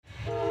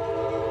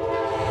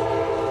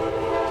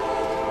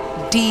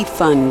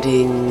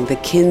defunding the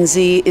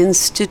Kinsey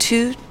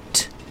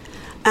Institute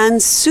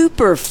and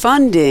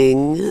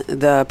superfunding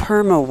the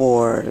Perma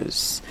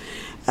wars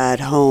at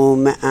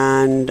home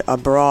and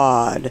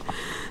abroad.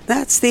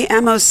 That's the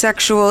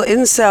amosexual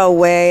incel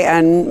way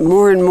and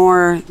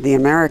more the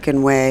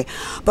American way.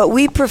 But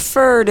we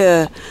prefer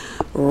to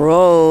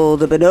roll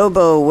the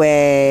bonobo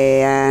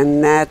way,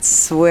 and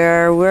that's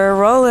where we're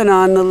rolling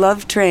on the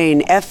love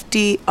train,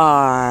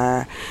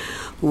 F.D.R.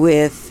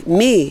 with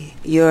me,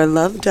 your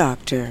love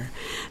doctor,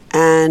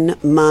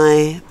 and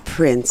my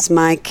prince,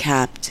 my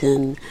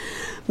captain,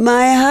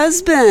 my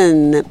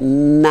husband,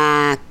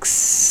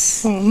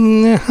 Max.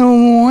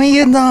 How are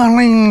you,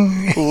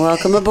 darling?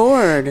 Welcome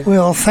aboard.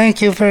 Well,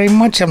 thank you very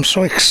much. I'm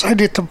so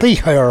excited to be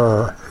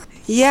here.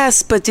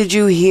 Yes, but did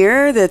you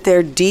hear that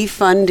they're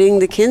defunding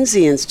the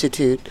Kinsey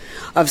Institute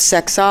of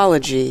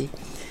Sexology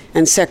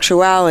and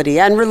Sexuality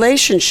and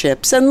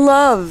Relationships and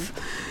Love?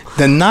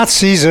 The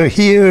Nazis are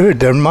here.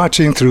 They're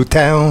marching through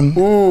town.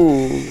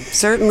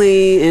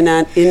 Certainly in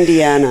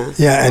Indiana.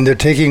 Yeah, and they're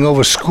taking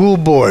over school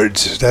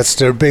boards. That's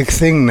their big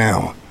thing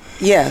now.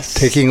 Yes.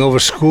 Taking over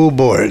school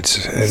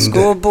boards. And,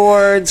 school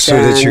boards so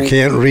and that you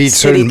can't read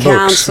certain city books.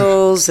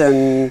 councils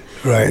and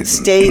right.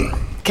 state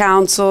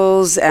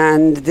councils.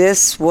 And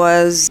this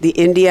was the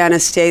Indiana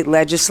State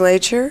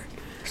Legislature,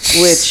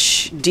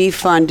 which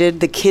defunded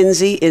the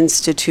Kinsey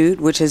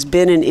Institute, which has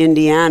been in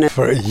Indiana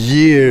for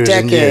years,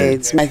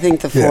 decades, I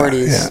think the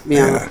 40s.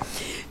 Yeah.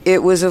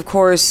 It was, of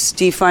course,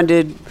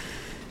 defunded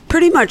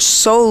pretty much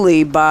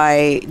solely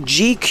by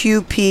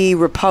GQP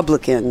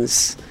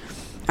Republicans.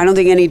 I don't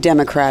think any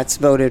Democrats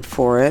voted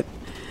for it,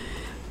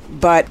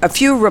 but a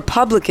few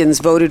Republicans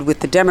voted with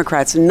the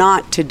Democrats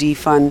not to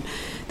defund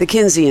the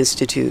Kinsey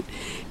Institute.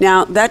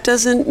 Now, that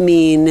doesn't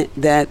mean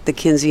that the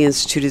Kinsey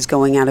Institute is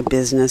going out of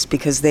business,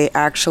 because they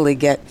actually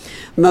get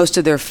most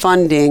of their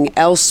funding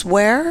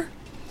elsewhere,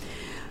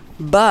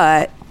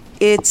 but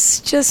it's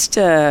just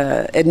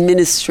an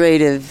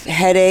administrative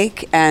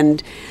headache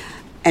and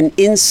an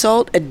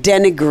insult, a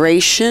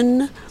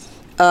denigration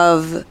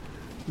of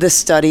the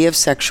study of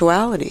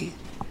sexuality,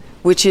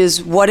 which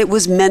is what it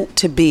was meant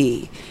to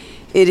be.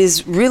 It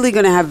is really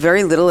going to have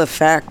very little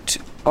effect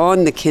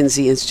on the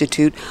Kinsey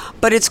Institute,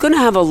 but it's going to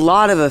have a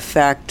lot of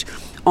effect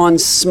on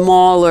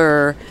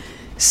smaller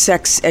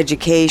sex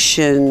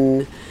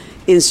education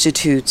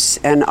institutes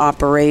and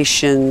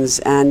operations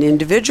and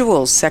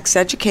individuals, sex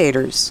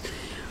educators.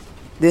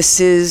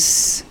 This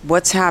is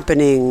what's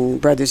happening,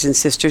 brothers and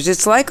sisters.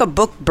 It's like a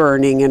book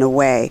burning in a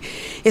way.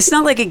 It's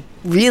not like it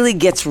really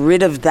gets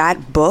rid of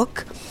that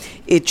book.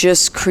 It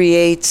just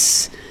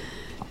creates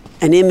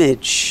an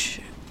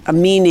image, a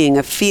meaning,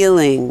 a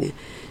feeling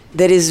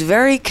that is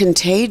very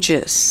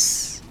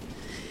contagious.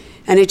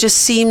 And it just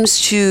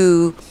seems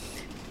to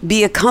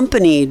be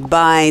accompanied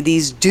by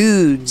these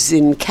dudes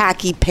in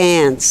khaki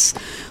pants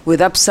with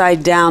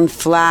upside down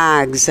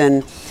flags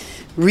and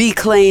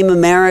Reclaim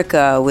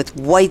America with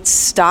white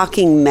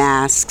stocking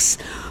masks,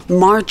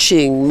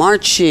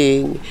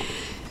 marching.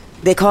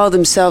 They call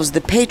themselves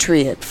the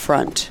Patriot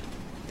Front.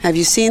 Have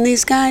you seen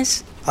these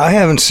guys? I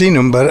haven't seen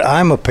them, but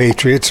I'm a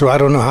patriot, so I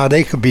don't know how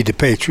they could be the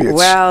patriots.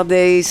 Well,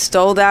 they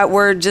stole that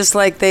word just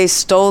like they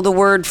stole the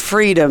word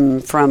freedom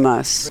from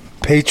us.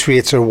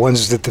 Patriots are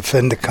ones that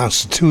defend the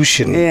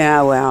Constitution.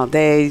 Yeah, well,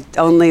 they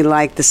only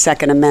like the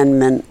Second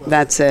Amendment.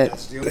 That's it.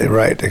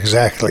 Right,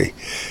 exactly.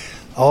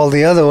 All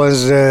the other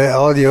ones,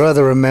 all your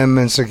other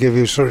amendments that give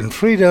you certain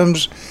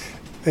freedoms,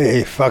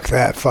 hey, fuck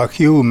that. Fuck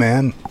you,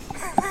 man.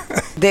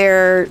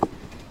 They're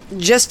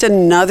just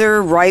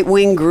another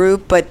right-wing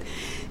group, but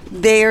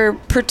they're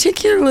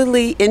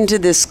particularly into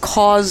this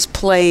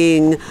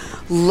cosplaying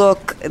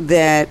look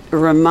that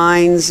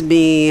reminds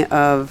me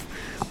of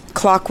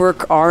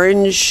Clockwork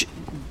Orange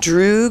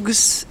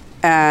droogs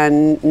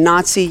and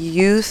Nazi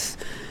youth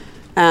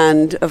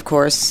and, of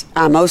course,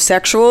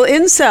 amosexual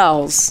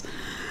incels.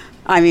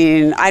 I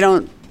mean, I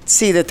don't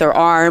see that they're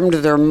armed,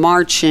 they're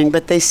marching,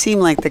 but they seem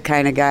like the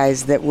kind of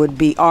guys that would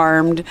be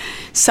armed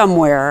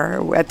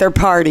somewhere at their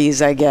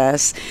parties, I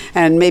guess.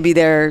 And maybe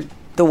they're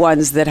the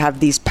ones that have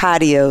these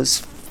patios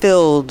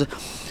filled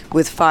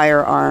with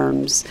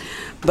firearms.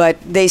 But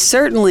they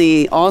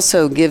certainly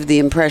also give the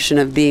impression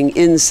of being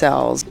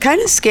incels.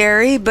 Kind of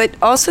scary, but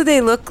also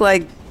they look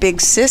like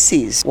big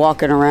sissies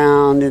walking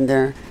around in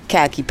their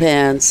khaki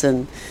pants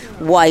and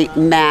white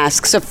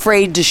masks,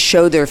 afraid to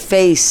show their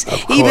face,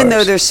 even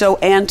though they're so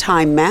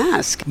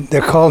anti-mask.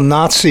 They're called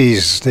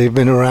Nazis. They've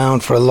been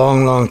around for a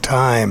long, long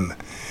time.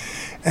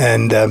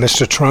 And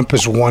Mr. Trump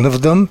is one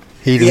of them.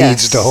 He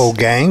leads the whole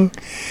gang.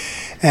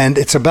 And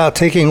it's about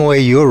taking away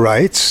your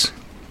rights.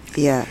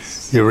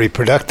 Yes. Your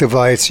reproductive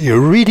rights, your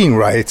reading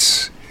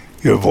rights,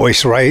 your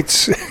voice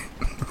rights.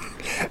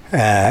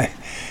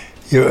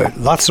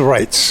 Lots of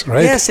rights,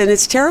 right? Yes, and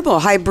it's terrible.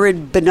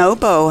 Hybrid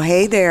Bonobo,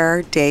 hey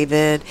there,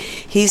 David.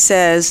 He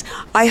says,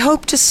 I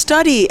hope to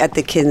study at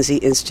the Kinsey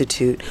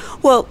Institute.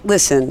 Well,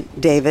 listen,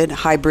 David,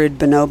 Hybrid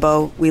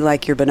Bonobo, we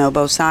like your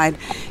bonobo side.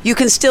 You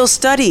can still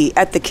study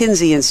at the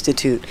Kinsey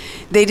Institute.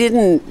 They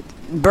didn't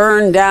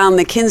burn down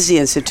the Kinsey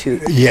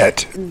Institute.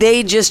 Yet.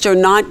 They just are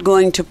not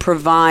going to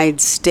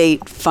provide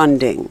state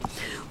funding,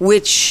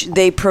 which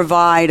they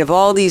provide of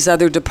all these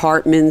other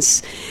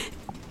departments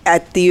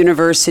at the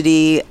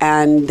university,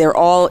 and they're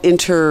all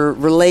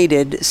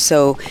interrelated,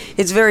 so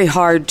it's very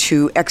hard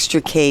to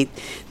extricate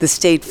the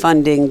state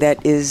funding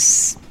that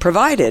is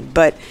provided.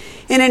 But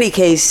in any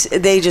case,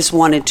 they just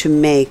wanted to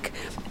make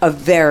a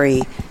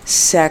very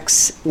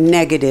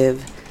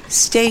sex-negative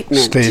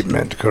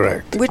statement,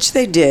 correct. Which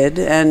they did,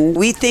 and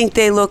we think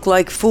they look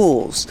like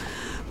fools.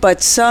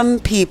 But some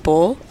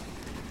people,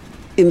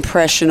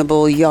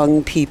 impressionable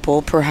young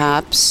people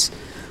perhaps,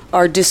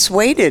 are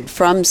dissuaded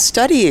from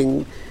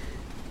studying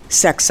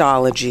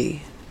sexology,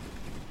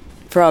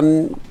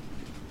 from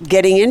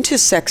getting into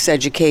sex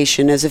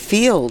education as a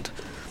field,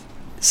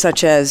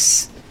 such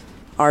as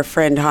our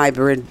friend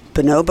Hybrid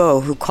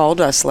Bonobo, who called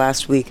us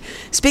last week.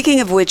 Speaking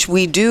of which,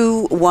 we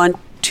do want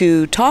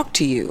to talk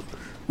to you.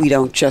 We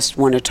don't just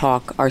want to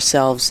talk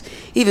ourselves,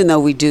 even though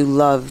we do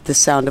love the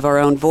sound of our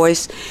own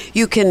voice.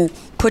 You can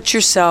put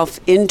yourself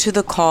into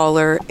the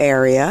caller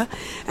area,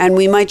 and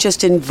we might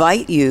just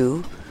invite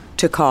you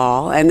to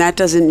call, and that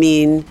doesn't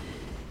mean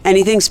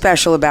anything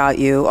special about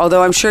you,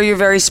 although I'm sure you're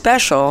very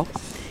special,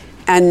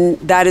 and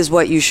that is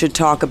what you should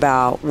talk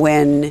about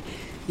when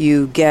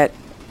you get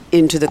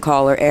into the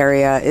caller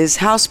area, is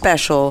how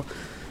special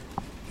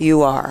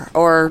you are,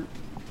 or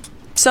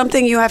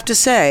something you have to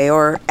say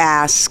or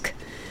ask.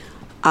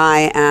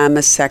 I am a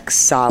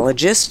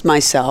sexologist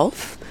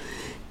myself,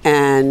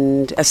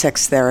 and a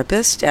sex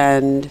therapist,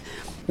 and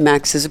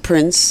Max is a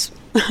prince.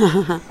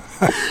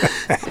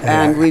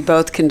 And we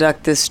both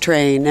conduct this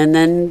train. And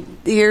then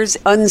here's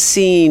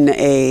unseen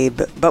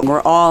Abe, but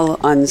we're all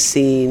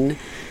unseen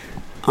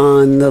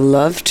on the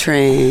love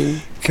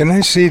train. Can I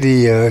see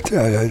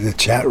the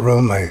chat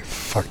room? I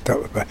fucked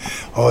up.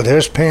 Oh,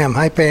 there's Pam.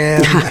 Hi,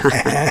 Pam.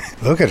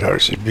 Look at her.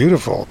 She's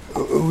beautiful.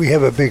 We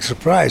have a big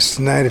surprise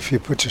tonight if you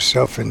put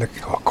yourself in the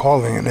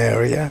calling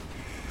area.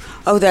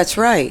 Oh, that's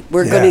right.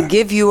 We're going to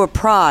give you a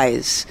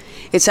prize.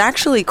 It's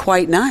actually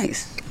quite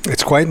nice.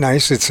 It's quite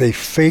nice. It's a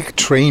fake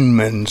trained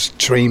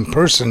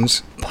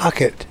person's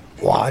pocket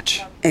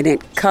watch. And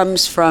it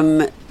comes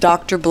from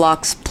Dr.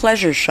 Block's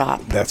Pleasure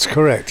Shop. That's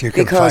correct. You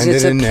can because find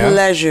it in there. Because it's a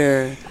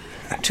pleasure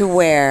to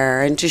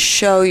wear and to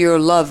show your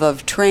love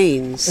of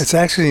trains. It's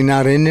actually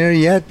not in there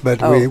yet,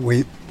 but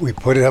we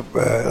put it up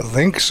a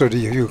link so that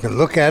you can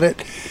look at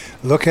it,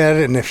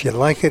 and if you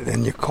like it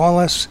and you call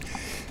us,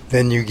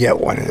 then you get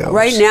one of those.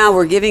 Right now,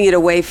 we're giving it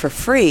away for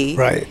free.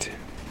 Right.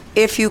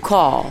 If you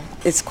call.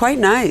 It's quite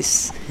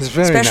nice. It's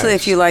very especially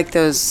nice. if you like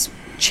those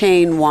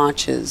chain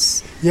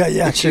watches. Yeah,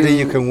 actually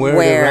you can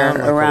wear it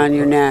around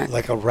your neck.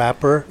 Like a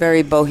wrapper.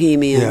 Very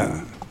bohemian.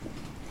 Yeah.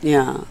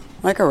 Yeah,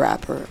 like a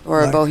rapper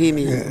or a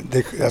bohemian.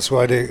 Yeah, that's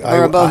why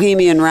or a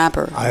bohemian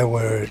rapper. I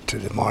wear it to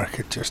the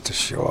market just to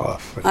show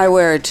off. I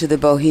wear it to the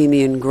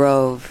Bohemian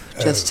Grove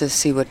just to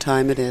see what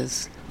time it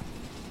is.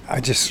 I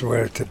just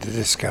wear it to the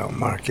discount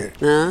market.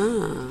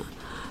 Ah.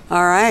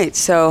 All right,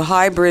 so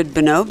Hybrid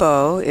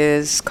Bonobo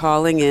is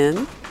calling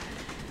in.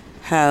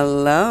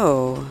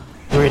 Hello.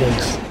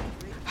 Greetings.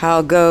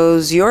 How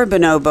goes your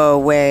bonobo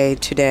way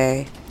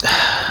today?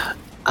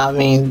 I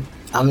mean,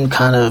 I'm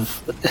kind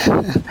of...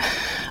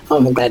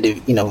 I'm glad to,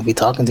 be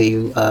talking to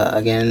you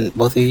again,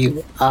 both of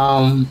you.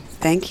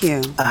 Thank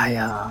you.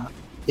 I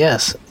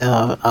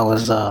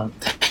was...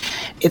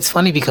 it's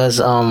funny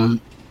because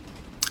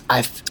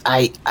I've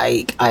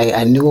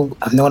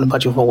known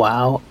about you for a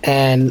while,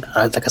 and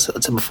like I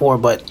said before,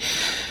 but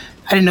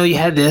I didn't know you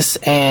had this,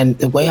 and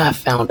the way I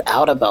found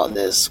out about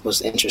this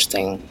was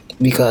interesting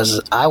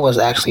because I was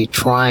actually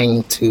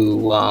trying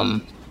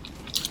to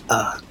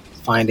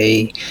find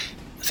a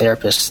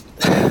therapist.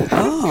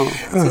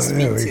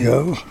 There we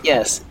go.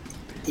 Yes.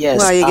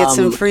 Well, you get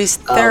some free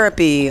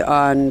therapy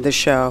on the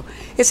show.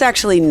 It's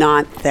actually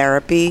not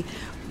therapy,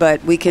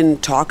 but we can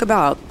talk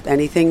about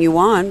anything you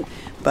want.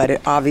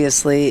 But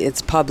obviously,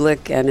 it's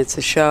public and it's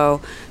a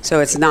show, so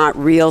it's not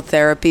real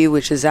therapy,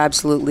 which is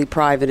absolutely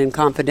private and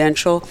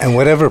confidential. And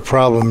whatever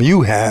problem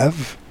you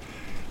have,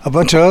 a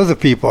bunch of other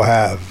people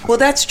have. Well,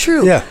 that's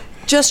true. Yeah.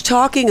 Just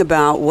talking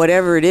about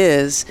whatever it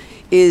is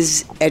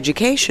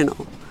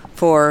educational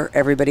for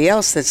everybody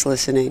else that's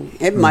listening.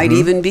 It might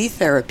even be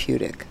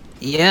therapeutic.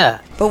 Yeah.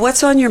 But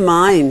what's on your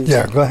mind?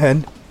 Yeah, go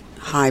ahead.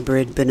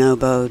 Hybrid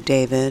Bonobo,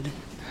 David.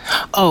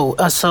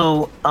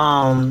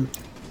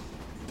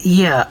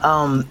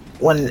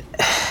 When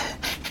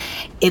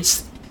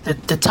it's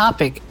the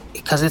topic,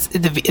 because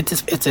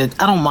it's a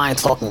I don't mind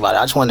talking about it.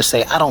 I just want to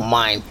say I don't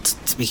mind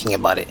speaking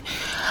about it.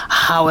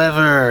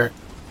 However,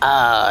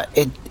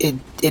 it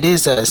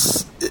is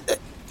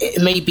it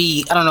may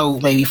be, I don't know,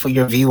 maybe for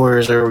your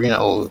viewers or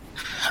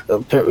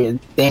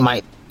they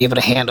might be able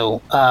to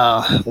handle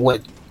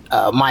what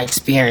my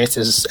experience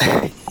is.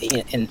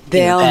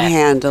 They'll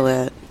handle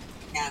it.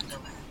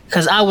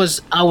 Because I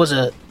was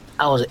a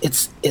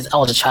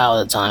child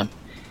at the time.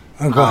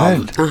 Oh, go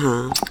ahead.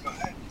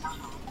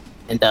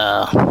 And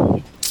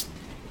I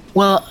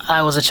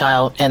was a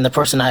child, and the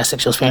person I had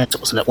sexual experience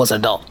was an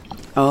adult.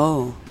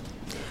 Oh.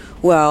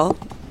 Well,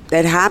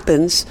 it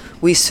happens.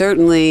 We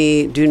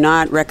certainly do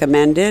not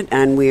recommend it,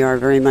 and we are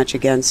very much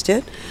against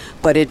it.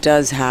 But it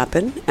does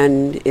happen,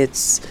 and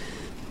it's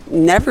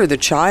never the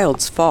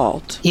child's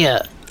fault.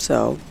 Yeah.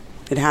 So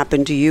it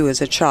happened to you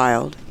as a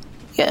child.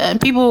 Yeah, and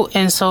people,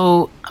 and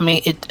so I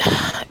mean, it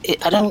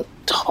I don't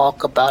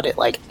talk about it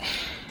like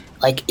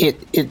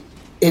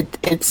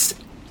it's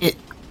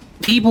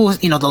people.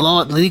 You know, the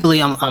law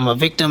legally, I'm a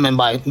victim, and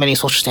by many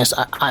social standards,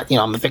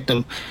 I'm a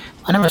victim.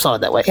 I never saw it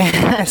that way.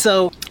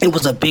 So it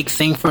was a big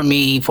thing for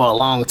me for a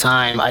long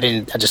time. I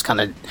just kind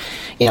of,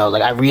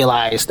 I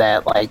realized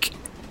that like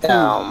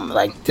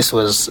this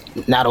was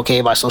not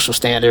okay by social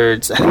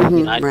standards.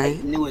 Mm-hmm, I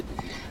right. knew it.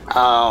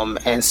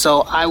 And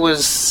so I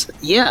was,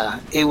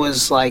 it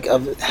was like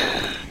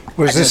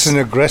Was this an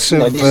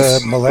aggressive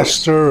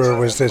molester, or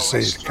was this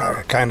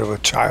a kind of a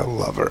child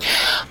lover?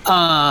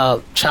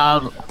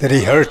 Child. Did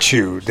he hurt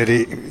you? Did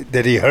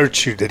he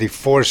hurt you? Did he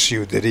force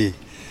you? Did he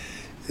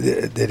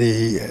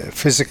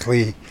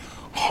physically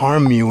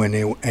harm you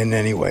in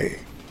any way?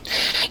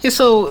 Yeah.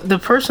 So the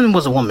person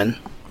was a woman.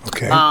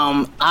 Okay.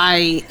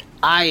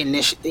 I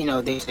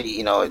initially, they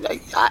say,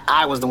 like,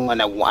 I was the one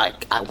that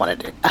I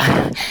wanted it.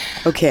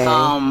 Okay.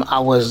 I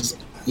was.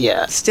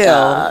 Yeah.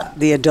 Still,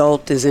 the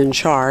adult is in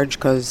charge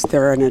because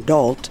they're an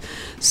adult.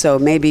 So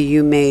maybe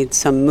you made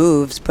some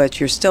moves, but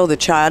you're still the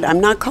child. I'm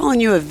not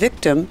calling you a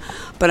victim,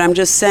 but I'm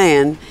just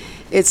saying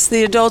it's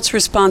the adult's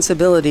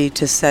responsibility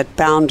to set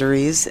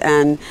boundaries,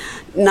 and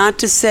not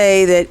to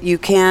say that you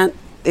can't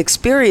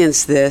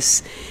experience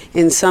this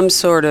in some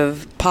sort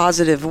of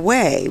positive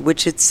way,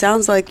 which it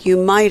sounds like you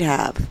might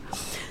have.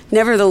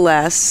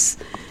 Nevertheless,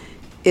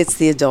 it's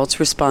the adult's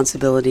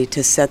responsibility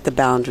to set the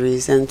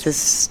boundaries and to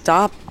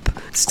stop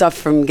stuff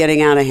from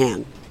getting out of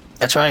hand.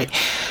 That's right.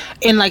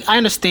 And like I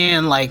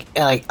understand, like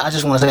I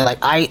just want to say, like,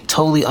 I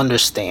totally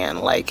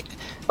understand like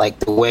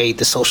the way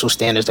the social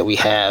standards that we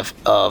have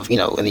of, in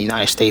the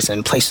United States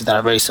and places that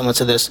are very similar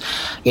to this,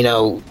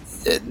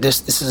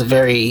 this is a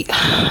very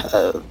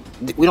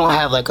we don't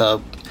have like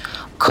a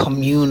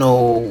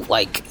communal,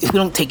 like, we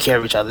don't take care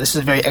of each other. This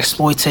is a very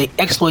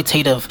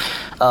exploitative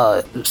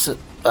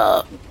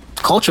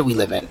culture we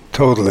live in.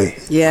 Totally.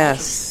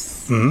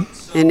 Yes.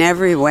 Mm-hmm. In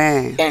every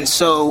way. And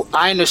so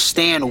I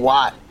understand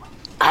why.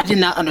 I did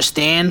not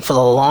understand for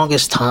the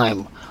longest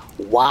time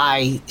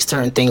why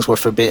certain things were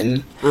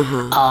forbidden.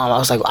 I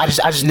was like, I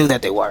just knew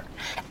that they were.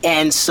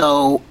 And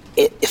so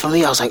for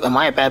me, I was like, am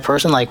I a bad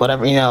person? Like,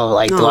 whatever,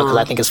 because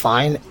I think it's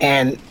fine.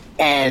 And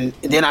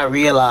then I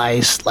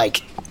realized,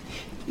 like,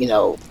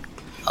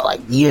 like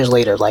years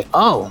later, like,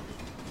 oh,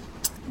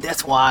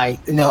 that's why,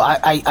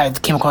 I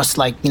came across,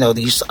 like,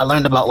 these, I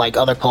learned about, like,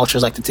 other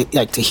cultures, like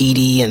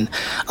Tahiti and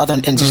other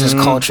indigenous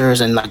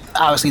cultures, and, like,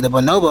 obviously the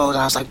bonobos, and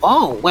I was like,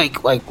 oh, wait,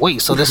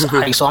 so this,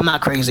 so I'm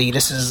not crazy,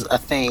 this is a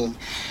thing.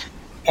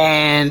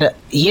 And,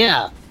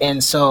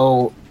 and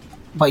so,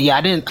 but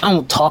I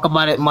don't talk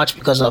about it much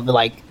because of,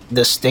 like,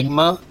 the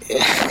stigma.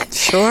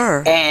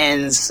 Sure.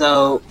 And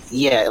so,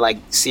 like,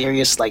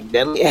 serious, like,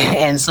 deadly.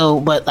 And so,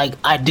 but, like,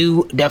 I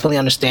do definitely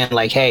understand,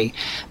 like, hey,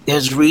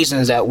 there's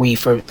reasons that we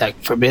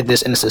forbid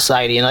this in the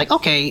society. And, like,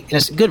 okay, and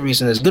it's good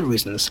reason, there's good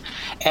reasons.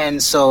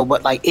 And so,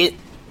 but, like,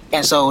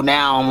 and so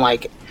now I'm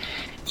like,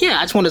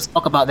 I just want to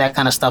talk about that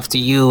kind of stuff to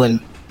you, and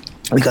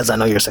because I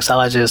know you're a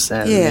sexologist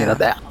and,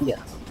 that. Yeah.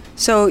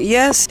 So,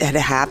 yes, it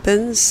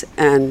happens.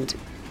 And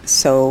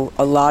so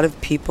a lot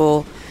of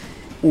people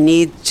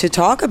need to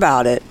talk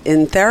about it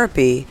in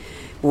therapy,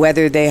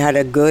 whether they had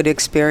a good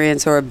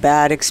experience or a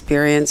bad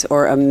experience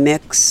or a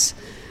mix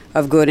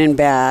of good and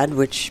bad,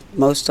 which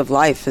most of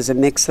life is a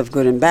mix of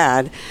good and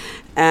bad.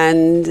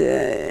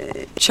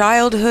 And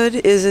childhood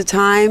is a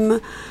time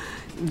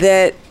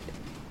that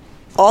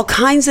all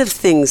kinds of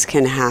things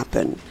can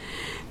happen.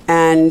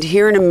 And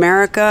here in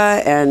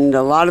America and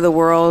a lot of the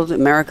world,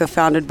 America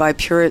founded by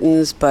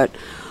Puritans, but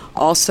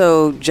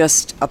also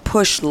just a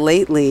push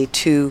lately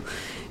to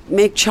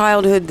make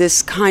childhood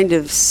this kind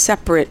of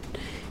separate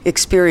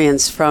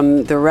experience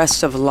from the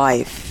rest of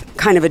life,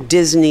 kind of a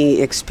Disney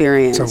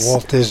experience. It's a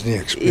Walt Disney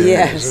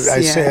experience.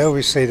 I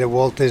always say that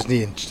Walt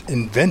Disney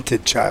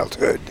invented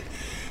childhood,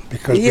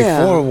 because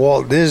before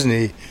Walt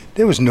Disney,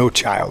 there was no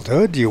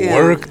childhood. You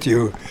worked,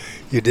 you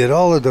did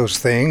all of those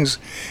things,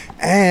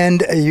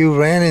 and you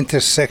ran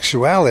into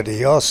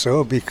sexuality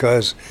also,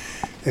 because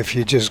if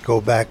you just go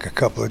back a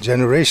couple of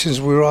generations,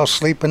 we were all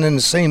sleeping in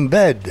the same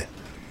bed.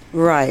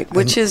 Right,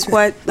 which is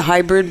what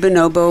hybrid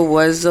bonobo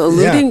was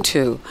alluding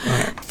to.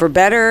 Right. For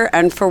better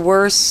and for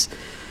worse,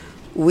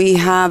 we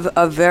have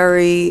a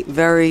very,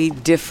 very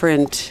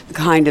different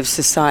kind of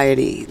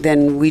society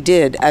than we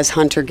did as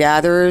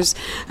hunter-gatherers,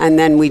 and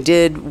then we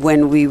did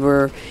when we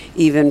were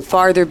even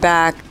farther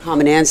back,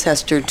 common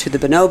ancestor to the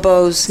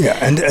bonobos. Yeah,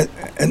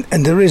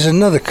 and there is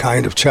another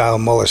kind of child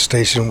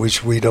molestation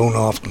which we don't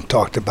often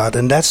talk about,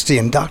 and that's the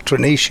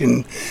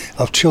indoctrination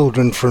of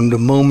children from the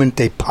moment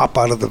they pop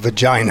out of the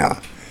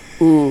vagina.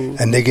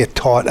 And they get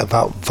taught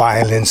about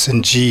violence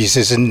and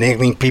Jesus and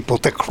nailing people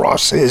to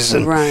crosses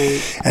and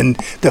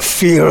the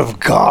fear of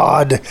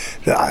God.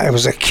 I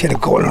was a kid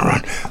going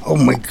around, oh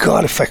my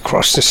God, if I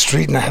cross the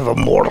street and I have a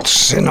mortal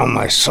sin on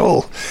my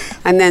soul.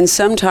 And then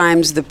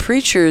sometimes the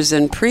preachers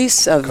and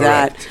priests of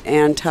that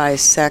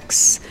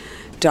anti-sex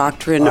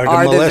doctrine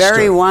are the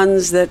very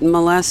ones that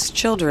molest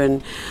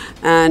children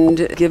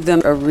and give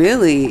them a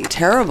really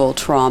terrible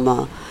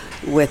trauma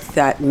with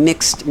that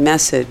mixed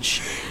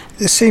message.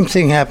 The same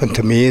thing happened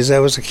to me as I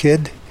was a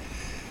kid.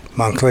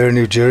 Montclair,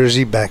 New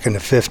Jersey, back in the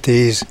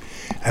 50s.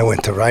 I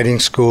went to writing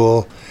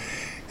school,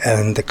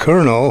 and the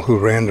colonel who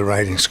ran the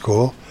writing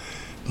school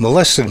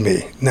molested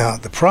me. Now,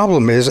 the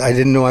problem is I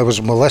didn't know I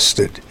was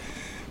molested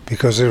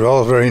because they were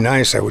all very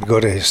nice. I would go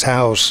to his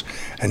house,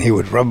 and he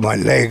would rub my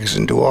legs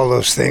and do all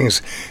those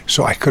things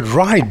so I could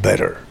ride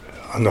better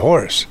on the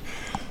horse.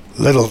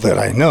 Little did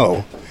I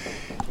know.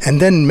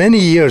 And then many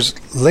years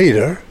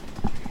later,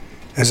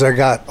 as I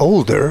got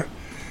older,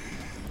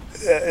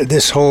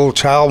 this whole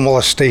child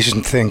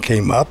molestation thing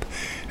came up,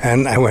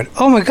 and I went,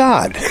 "Oh my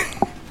God,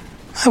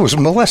 I was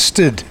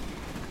molested."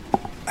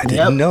 I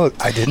didn't know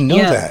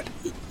that.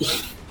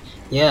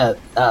 Yeah,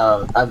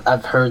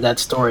 I've heard that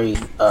story.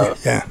 I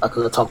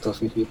could have talked to a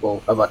few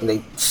people about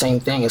the same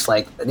thing. It's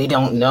like they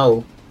don't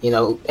know,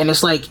 and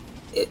it's like,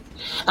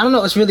 I don't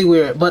know. It's really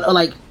weird, but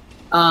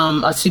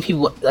I see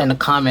people in the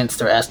comments.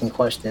 They're asking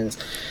questions.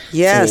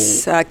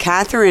 Yes,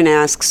 Catherine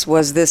asks,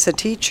 "Was this a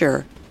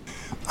teacher?"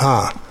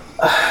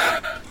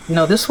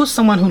 No, this was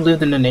someone who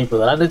lived in the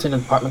neighborhood. I lived in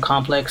an apartment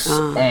complex,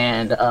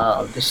 and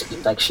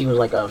she was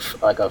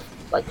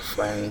like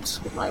friends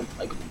with my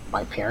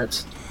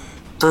parents.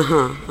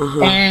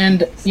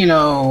 And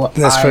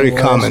that's very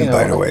common,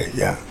 by the way.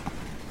 Yeah.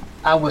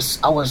 I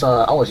was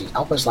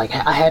like,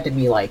 I had to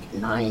be like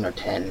 9 or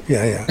 10.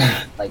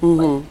 Yeah. like 8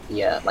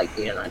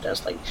 or 9,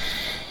 just like,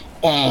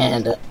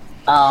 and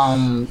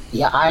I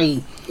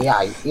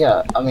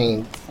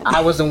mean, I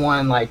was the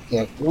one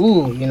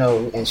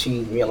and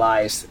she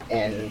realized,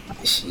 and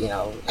she,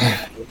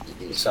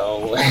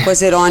 so.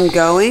 Was it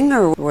ongoing,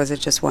 or was it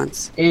just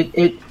once?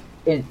 It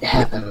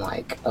happened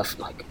like once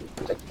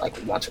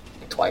or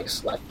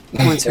twice,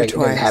 once or it twice. It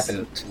didn't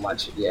happen too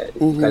much,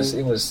 because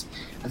it was,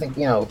 I think,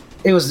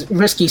 it was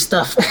risky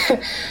stuff.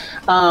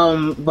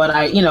 But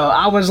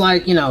I was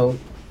like,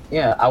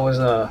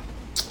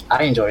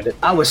 I enjoyed it.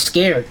 I was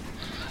scared.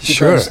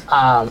 Because,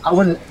 I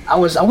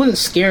wasn't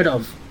scared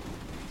of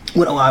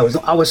what I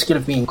was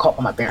scared of being caught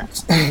by my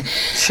parents.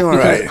 Sure.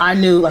 Because I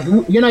knew,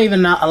 you're not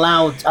even not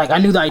allowed, I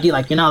knew the idea,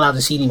 you're not allowed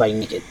to see anybody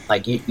naked.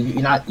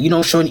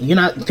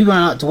 People are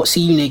not to see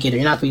you naked, or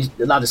you're not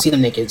allowed to see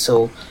them naked.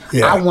 So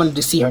I wanted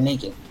to see her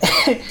naked.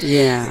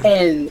 Yeah.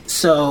 And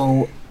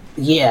so,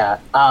 I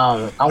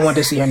wanted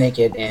to see her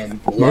naked,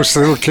 and most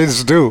little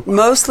kids do.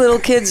 Most little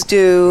kids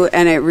do,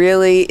 and it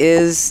really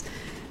is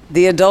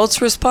the adult's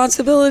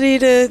responsibility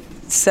to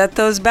set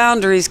those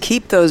boundaries,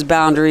 keep those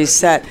boundaries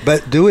set.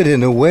 But do it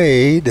in a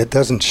way that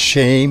doesn't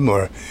shame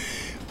or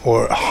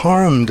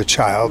harm the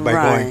child by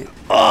going,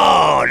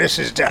 "Oh, this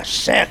is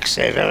just sex."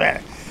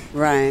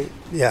 Right.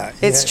 Yeah.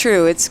 It's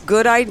true. It's a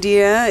good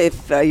idea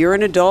if you're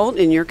an adult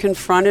and you're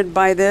confronted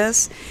by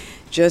this,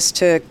 just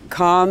to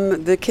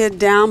calm the kid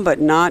down,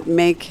 but not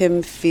make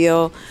him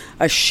feel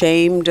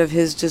ashamed of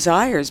his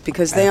desires,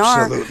 because they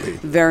are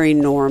very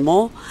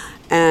normal.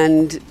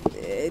 And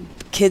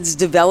kids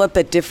develop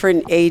at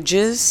different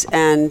ages,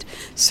 and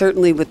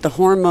certainly with the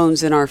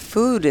hormones in our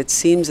food, it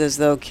seems as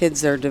though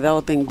kids are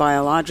developing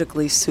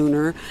biologically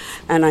sooner.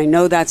 And I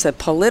know that's a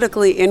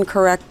politically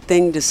incorrect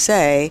thing to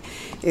say,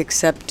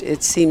 except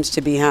it seems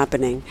to be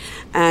happening.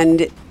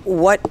 And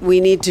what we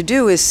need to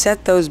do is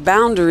set those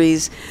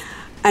boundaries.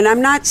 And I'm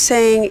not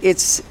saying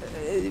it's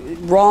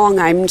wrong.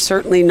 I'm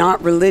certainly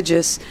not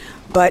religious,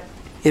 but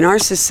in our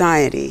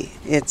society,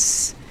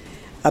 it's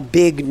a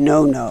big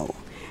no-no.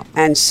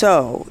 And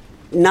so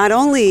not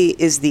only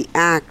is the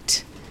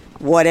act,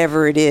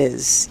 whatever it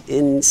is,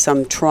 in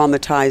some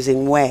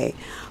traumatizing way,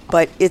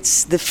 but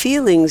it's the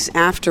feelings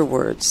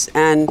afterwards,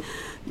 and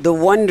the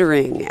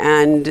wondering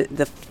and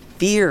the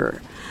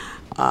fear,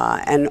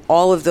 and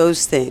all of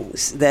those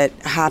things that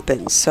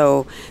happen.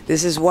 So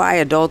this is why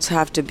adults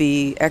have to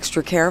be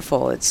extra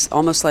careful. It's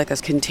almost like a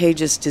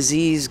contagious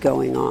disease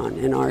going on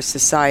in our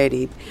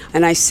society.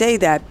 And I say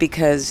that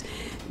because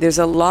there's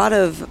a lot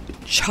of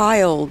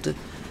child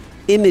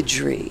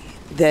imagery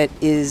that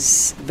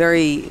is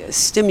very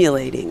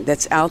stimulating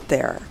that's out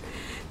there.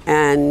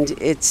 And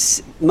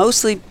it's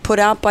mostly put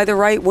out by the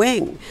right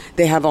wing.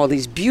 They have all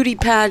these beauty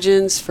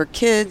pageants for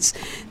kids.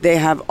 They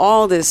have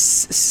all this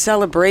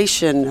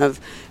celebration of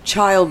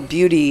child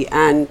beauty,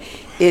 and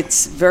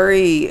it's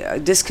very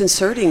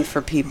disconcerting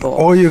for people.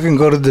 Or you can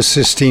go to the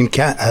Sistine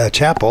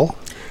Chapel.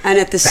 And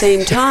at the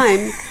same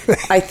time,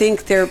 I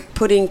think they're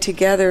putting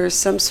together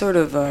some sort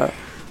of a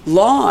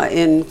law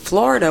in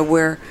Florida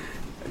where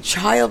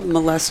child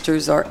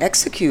molesters are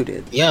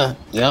executed. Yeah,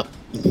 yep.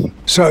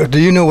 So do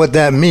you know what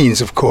that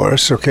means, of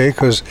course, okay?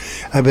 Because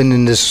I've been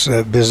in this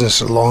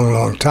business a long,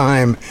 long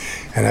time,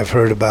 and I've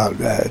heard about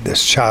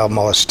this child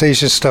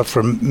molestation stuff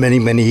for many,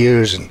 many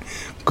years, and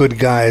good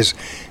guys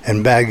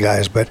and bad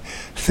guys. But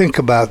think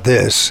about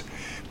this.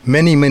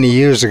 Many, many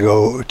years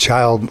ago,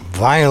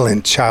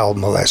 violent child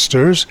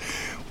molesters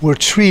were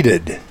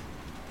treated.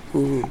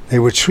 They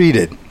were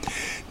treated.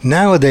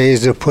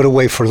 Nowadays, they're put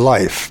away for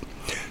life.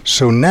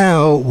 So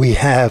now we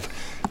have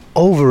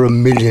over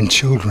 1 million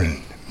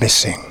children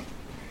missing.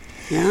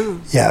 Yeah.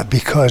 Yeah,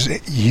 because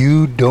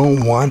you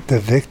don't want the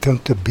victim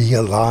to be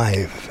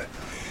alive.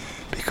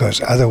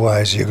 Because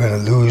otherwise you're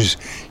going to lose,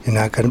 you're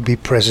not going to be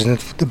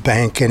president of the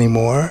bank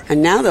anymore.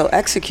 And now they'll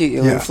execute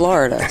you in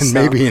Florida. And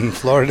maybe in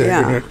Florida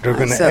they're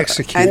going to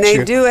execute you. And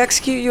they do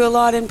execute you a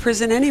lot in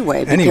prison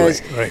anyway,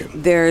 because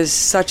there's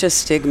such a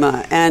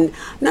stigma. And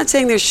I'm not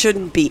saying there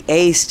shouldn't be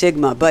a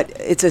stigma, but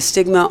it's a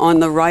stigma on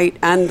the right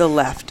and the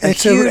left.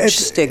 It's a huge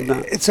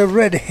stigma. It's a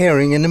red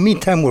herring. In the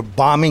meantime, we're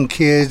bombing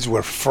kids,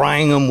 we're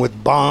frying them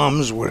with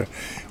bombs, we're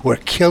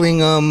killing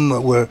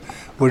them,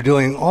 we're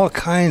doing all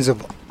kinds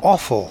of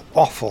awful,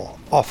 awful,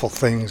 awful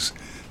things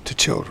to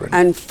children.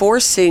 And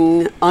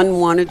forcing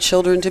unwanted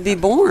children to be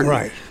born.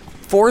 Right.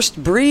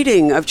 Forced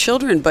breeding of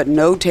children, but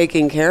no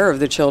taking care of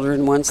the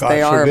children once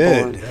they are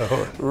born.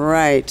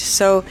 Right.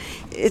 So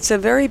it's a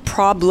very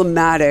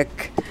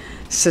problematic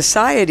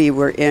society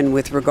we're in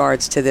with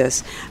regards to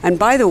this. And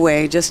by the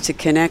way, just to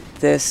connect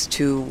this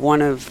to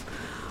one of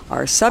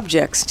our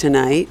subjects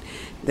tonight,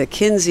 the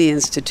Kinsey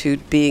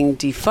Institute being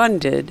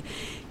defunded,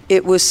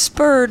 it was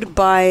spurred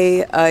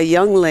by a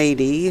young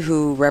lady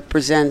who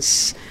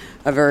represents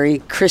a very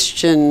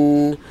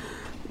Christian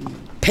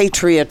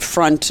patriot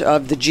front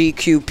of the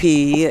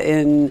GQP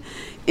in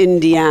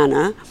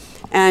Indiana.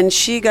 And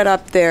she got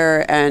up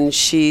there and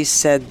she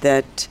said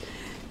that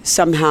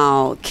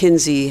somehow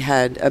Kinsey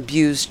had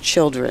abused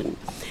children.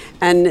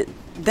 And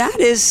that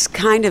is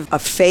kind of a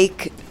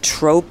fake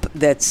trope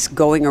that's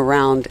going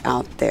around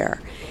out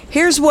there.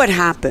 Here's what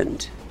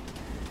happened,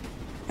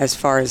 as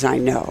far as I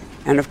know.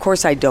 And of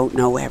course, I don't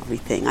know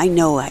everything.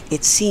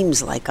 It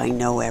seems like I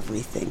know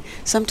everything.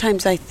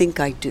 Sometimes I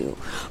think I do.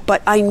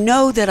 But I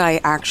know that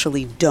I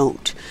actually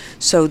don't.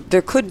 So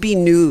there could be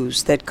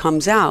news that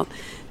comes out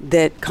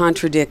that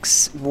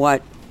contradicts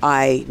what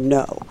I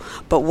know.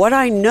 But what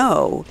I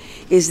know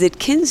is that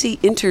Kinsey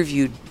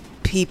interviewed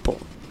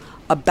people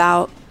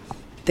about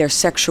their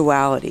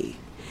sexuality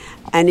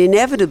and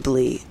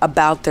inevitably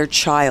about their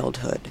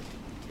childhood.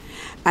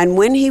 And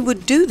when he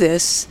would do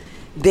this,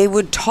 they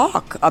would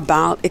talk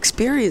about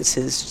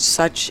experiences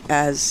such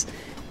as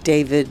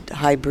David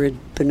Hybrid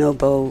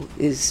Bonobo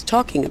is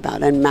talking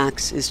about and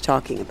Max is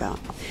talking about.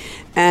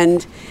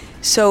 And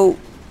so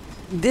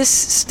this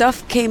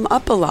stuff came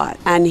up a lot,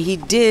 and he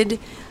did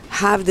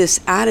have this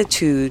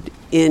attitude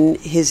in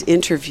his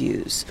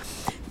interviews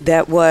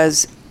that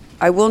was,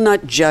 I will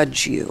not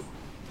judge you.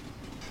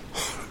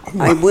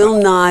 I will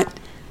not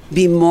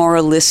be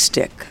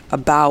moralistic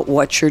about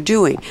what you're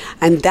doing.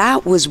 And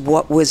that was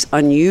what was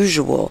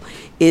unusual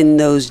in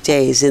those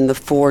days, in the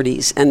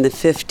 40s and the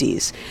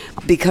 50s,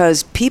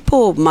 because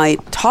people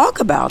might talk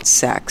about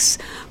sex,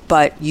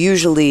 but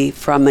usually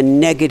from a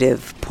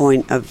negative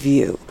point of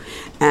view,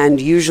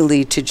 and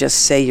usually to just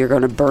say you're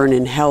going to burn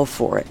in hell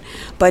for it.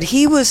 But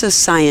he was a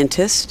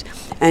scientist,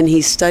 and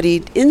he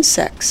studied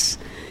insects,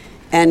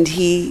 and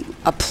he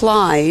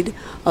applied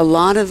a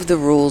lot of the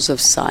rules of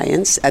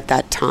science at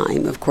that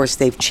time. Of course,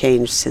 they've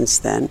changed since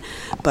then,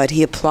 but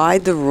he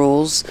applied the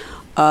rules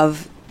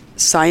of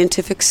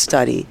scientific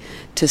study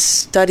to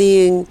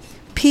studying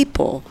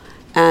people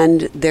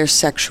and their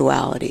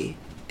sexuality.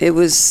 It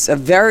was a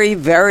very,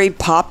 very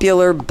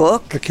popular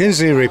book. The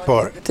Kinsey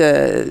Report.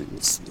 The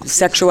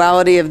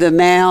sexuality of the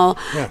male,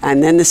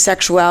 and then the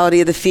sexuality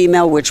of the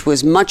female, which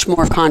was much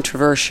more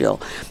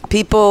controversial.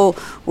 People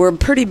were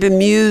pretty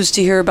bemused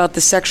to hear about the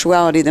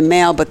sexuality of the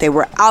male, but they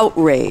were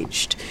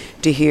outraged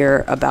to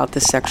hear about the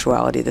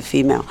sexuality of the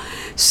female.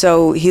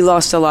 So he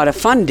lost a lot of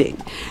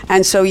funding.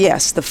 And so,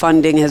 yes, the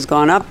funding has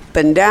gone up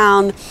and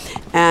down.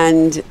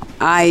 And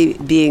I,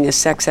 being a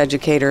sex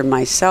educator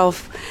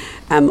myself,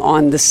 am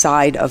on the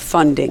side of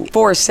funding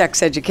for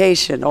sex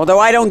education, although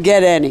I don't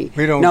get any,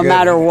 no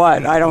matter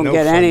what. I don't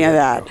get any of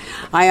that.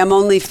 I am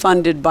only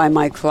funded by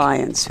my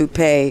clients who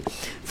pay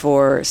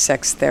for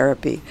sex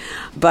therapy.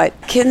 But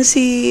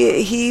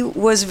Kinsey, he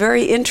was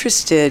very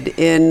interested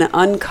in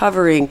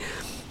uncovering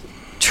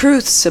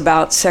truths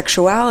about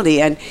sexuality,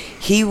 and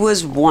he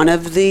was one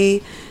of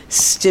the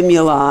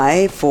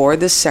stimuli for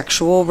the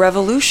sexual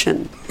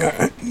revolution.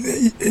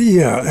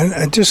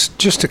 And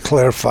just to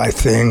clarify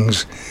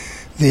things,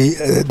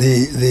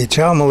 the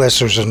child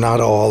molesters are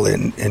not all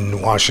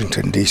in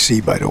Washington,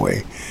 D.C., by the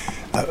way.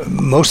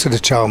 Most of the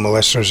child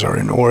molesters are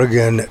in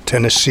Oregon,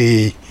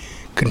 Tennessee,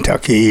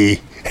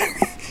 Kentucky,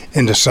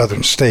 in the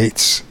southern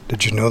states.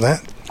 Did you know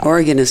that?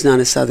 Oregon is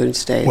not a southern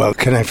state. Well,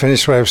 can I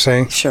finish what I was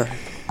saying? Sure.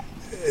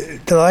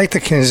 Like the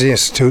Kinsey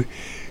Institute,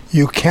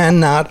 you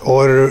cannot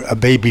order a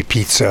baby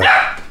pizza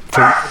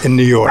in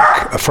New York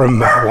from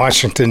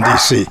Washington,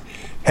 D.C.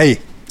 Hey,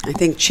 I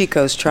think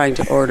Chico's trying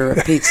to order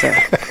a pizza.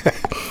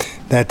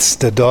 That's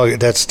the dog.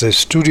 That's the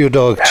studio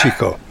dog,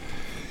 Chico.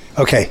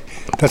 Okay,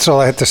 that's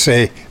all I have to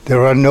say.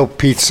 There are no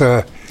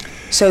pizza.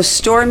 So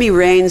Stormy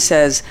Rain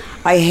says,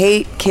 I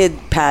hate kid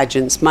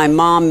pageants. My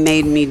mom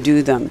made me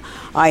do them.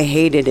 I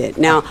hated it.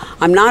 Now,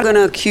 I'm not going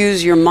to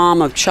accuse your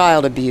mom of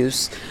child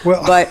abuse,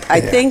 but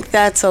I think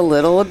that's a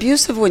little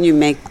abusive when you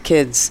make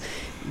kids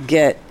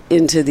get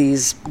into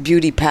these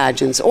beauty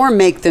pageants or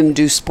make them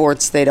do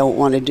sports they don't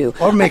want to do.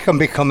 Or make them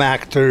become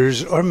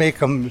actors, or make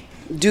them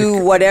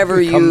do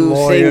whatever you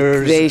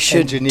think they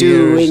should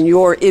do in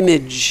your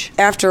image.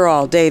 After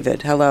all,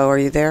 David, hello, are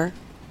you there?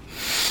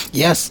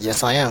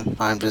 Yes, I am.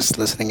 I'm just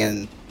listening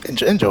and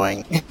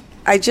enjoying.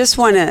 I just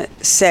want to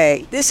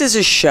say, this is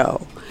a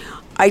show.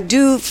 I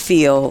do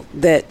feel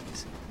that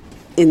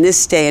in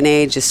this day and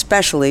age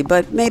especially,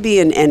 but maybe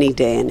in any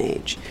day and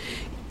age,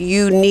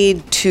 you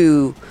need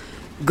to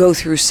go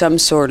through some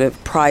sort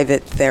of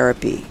private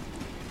therapy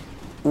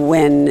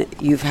when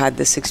you've had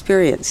this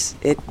experience.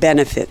 It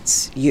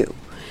benefits you.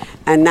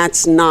 And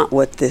that's not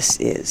what this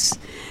is.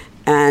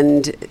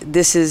 And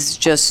this is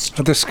just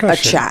a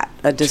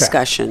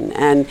discussion.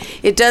 And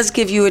it does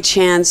give you a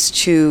chance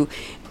to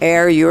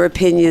air your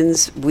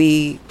opinions.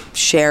 We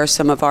share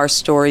some of our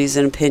stories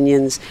and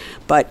opinions,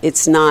 but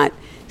it's not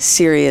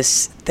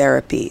serious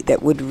therapy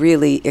that would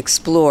really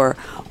explore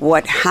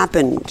what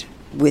happened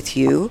with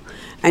you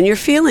and your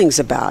feelings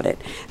about it.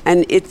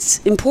 And it's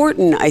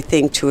important, I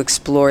think, to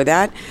explore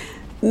that,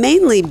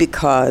 mainly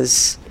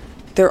because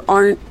there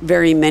aren't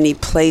very many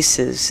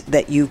places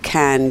that you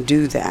can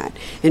do that.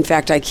 In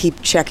fact, I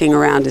keep checking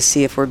around to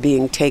see if we're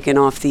being taken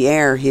off the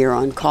air here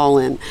on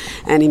Call-In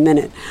any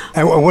minute.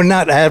 And we're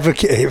not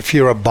advocating, if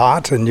you're a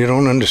bot and you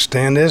don't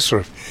understand this,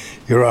 or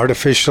your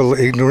artificial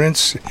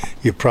ignorance,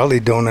 you probably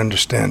don't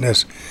understand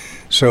this.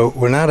 So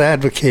we're not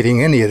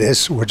advocating any of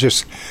this. We're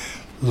just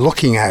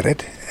looking at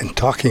it and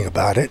talking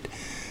about it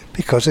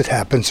because it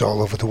happens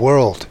all over the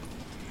world.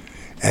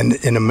 And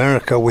in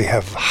America, we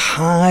have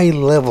high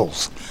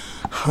levels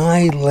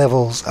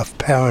of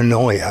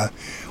paranoia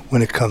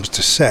when it comes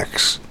to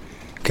sex.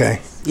 Okay?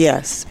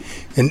 Yes.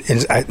 And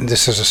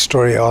this is a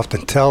story I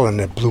often tell, and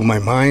it blew my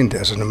mind.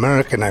 As an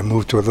American, I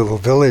moved to a little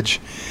village,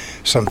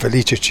 San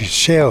Felice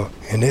Ciceo,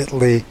 in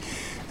Italy,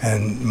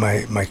 and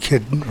my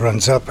kid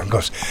runs up and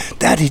goes,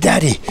 Daddy,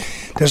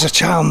 there's a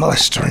child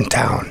molester in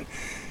town.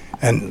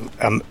 And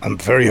I'm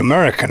very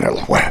American.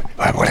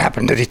 What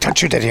happened? Did he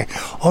touch you?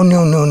 Oh,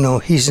 no,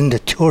 he's in the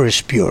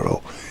tourist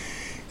bureau.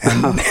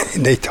 And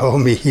they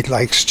told me he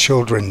likes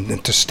children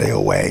and to stay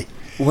away.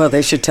 Well,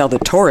 they should tell the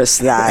tourists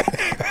that.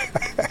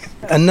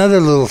 Another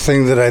little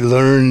thing that I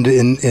learned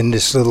in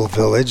this little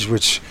village,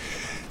 which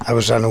I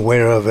was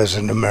unaware of as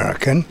an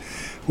American,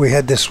 we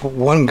had this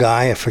one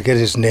guy, I forget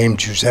his name,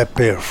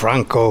 Giuseppe or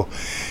Franco,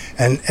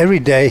 and every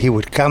day he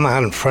would come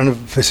out in front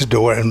of his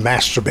door and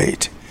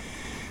masturbate.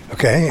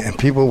 Okay? And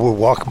people would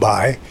walk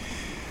by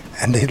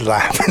and they'd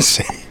laugh and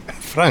say,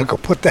 Franco,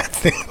 put that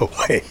thing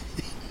away.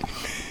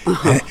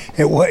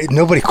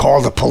 Nobody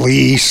called the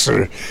police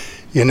or,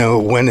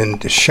 went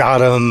and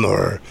shot him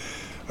or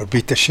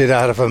beat the shit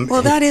out of him.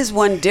 Well, that is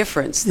one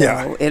difference, though.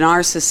 Yeah. In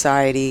our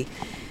society,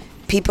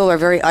 people are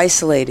very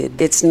isolated.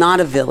 It's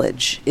not a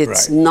village.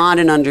 It's not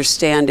an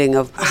understanding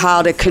of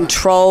how to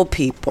control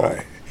people.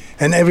 Right.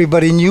 And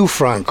everybody knew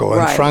Franco,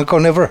 and Franco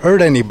never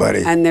hurt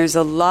anybody. And there's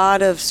a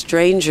lot of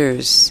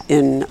strangers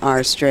in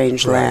our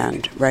strange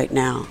land right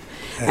now.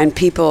 And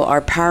people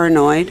are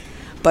paranoid.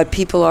 But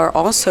people are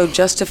also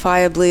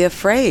justifiably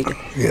afraid.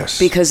 Yes.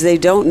 Because they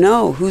don't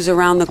know who's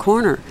around the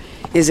corner.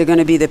 Is it going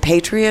to be the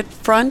Patriot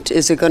Front?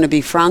 Is it going to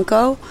be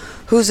Franco?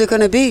 Who's it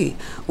going to be?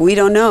 We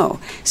don't know.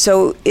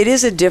 So it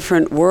is a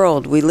different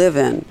world we live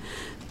in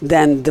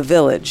than the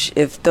village.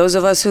 If those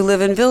of us who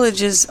live in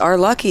villages are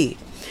lucky.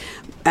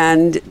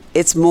 And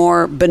it's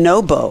more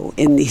bonobo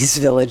in these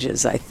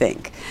villages, I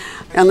think.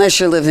 Unless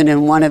you're living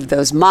in one of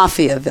those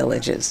mafia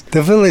villages.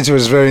 The village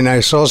was very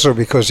nice also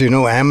because,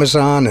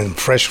 Amazon and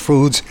fresh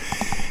foods.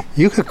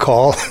 You could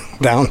call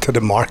down to the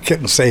market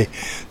and say,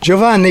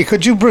 Giovanni,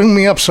 could you bring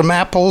me up some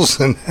apples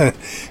and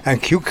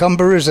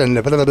cucumbers and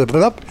blah, blah, blah,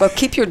 blah. Well,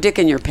 keep your dick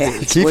in your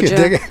pants, keep would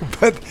your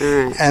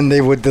you? And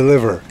they would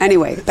deliver.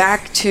 Anyway,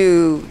 back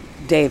to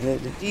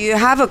David. Do you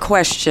have a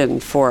question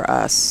for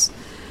us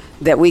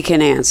that we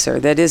can answer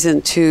that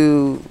isn't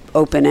too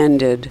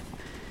open-ended?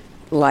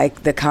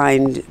 Like the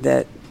kind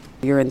that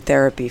you're in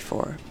therapy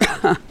for.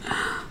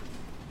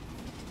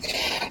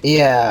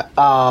 Yeah,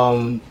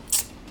 I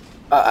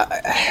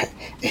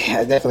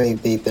definitely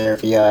need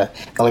therapy. The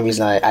only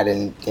reason I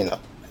didn't,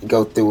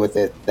 go through with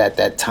it at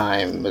that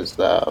time was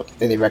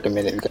they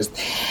recommended it because,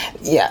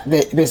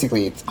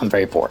 basically I'm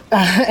very poor,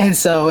 and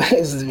so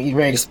it's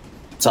very expensive.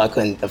 So I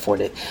couldn't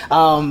afford it.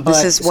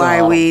 This is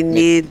why we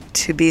need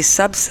to be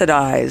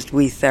subsidized.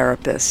 We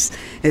therapists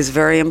is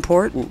very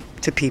important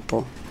to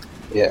people.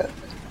 Yeah.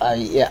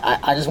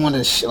 I just wanted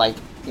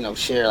to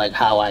share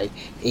how I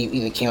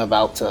even came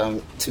about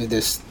to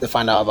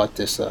find out about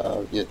this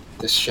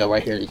this show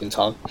right here. You Can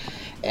Talk,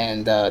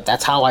 and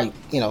that's how I,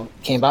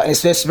 came about.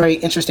 It's just very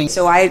interesting.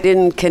 So I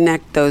didn't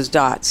connect those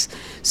dots.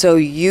 So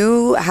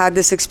you had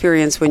this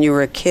experience when you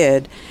were a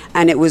kid,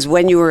 and it was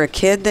when you were a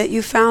kid that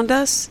you found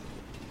us?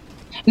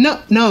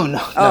 No.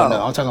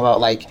 I'm talking about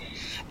like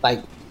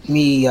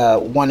me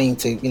wanting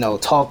to,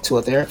 talk to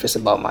a therapist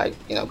about my,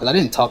 because I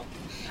didn't talk.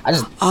 I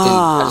just didn't.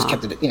 I just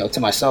kept it, to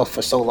myself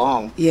for so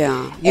long.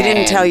 Yeah, you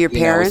didn't tell your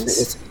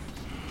parents.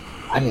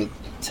 I didn't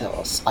tell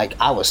us. Like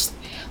I was,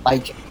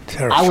 like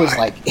terrified. I was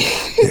like,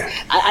 Yeah.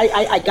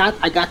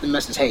 I got the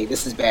message. Hey,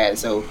 this is bad.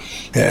 So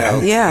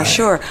Yeah,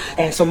 sure.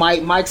 And so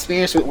my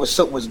experience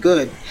was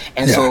good,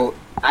 and so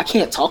I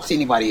can't talk to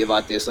anybody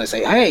about this. I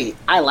say, hey,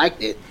 I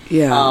liked it.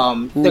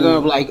 Yeah. They're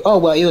gonna be like, oh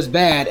well, it was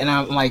bad, and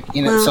I'm like,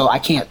 so I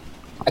can't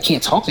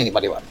talk to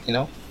anybody about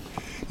it.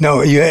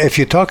 No, if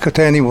you talk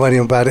to anybody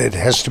about it, it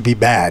has to be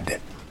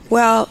bad.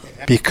 Well,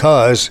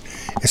 because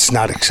it's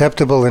not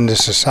acceptable in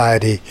this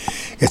society.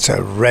 It's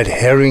a red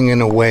herring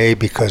in a way,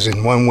 because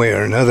in one way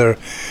or another,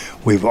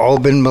 we've all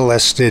been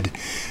molested,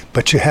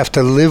 but you have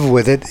to live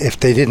with it. If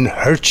they didn't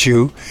hurt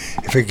you,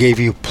 if it gave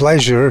you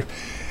pleasure,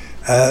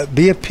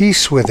 be at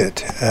peace with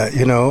it.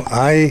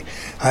 I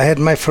had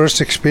my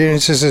first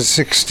experiences at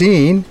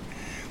 16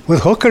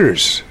 with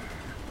hookers.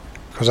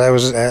 Because I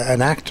was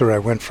an actor, I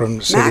went from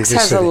city Max to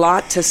has city. a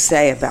lot to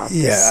say about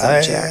this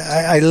subject.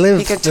 I lived.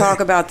 He could talk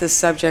about this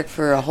subject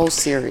for a whole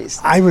series.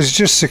 I was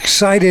just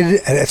excited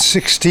at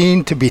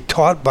 16 to be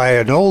taught by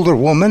an older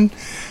woman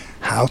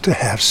how to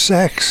have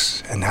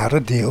sex and how to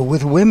deal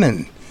with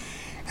women.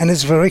 And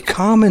it's very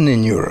common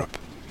in Europe.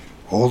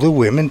 Older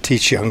women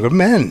teach younger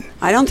men.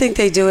 I don't think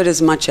they do it as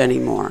much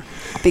anymore,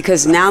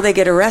 because now they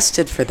get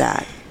arrested for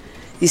that.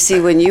 You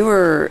see, when you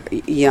were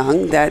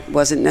young, that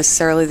wasn't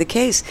necessarily the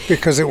case.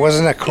 Because it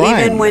wasn't a crime.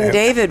 Even when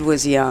David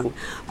was young.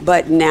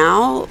 But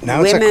now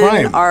it's a women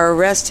crime. are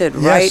arrested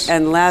Yes. right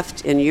and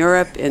left in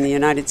Europe, in the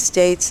United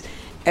States,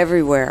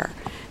 everywhere.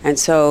 And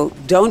so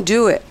don't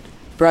do it,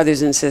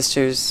 brothers and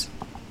sisters,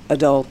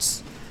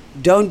 adults.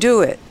 Don't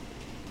do it.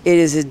 It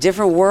is a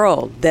different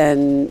world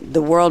than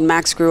the world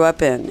Max grew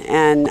up in.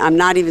 And I'm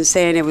not even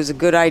saying it was a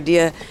good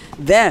idea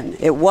then.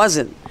 It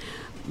wasn't.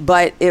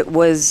 But it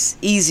was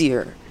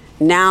easier.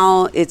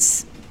 Now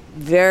it's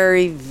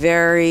very,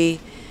 very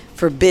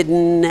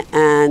forbidden,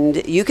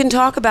 and you can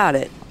talk about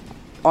it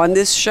on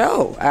this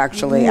show,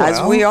 actually,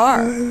 as we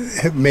are.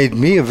 It made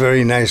me a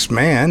very nice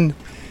man.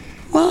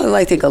 Well,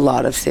 I think a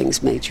lot of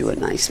things made you a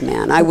nice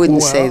man. I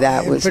wouldn't say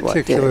that was what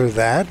did. In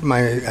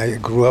particular, I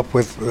grew up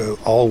with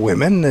all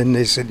women, and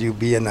they said, you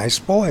be a nice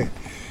boy.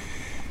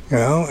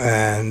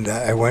 And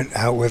I went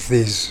out with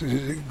these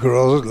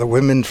girls, the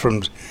women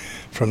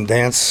from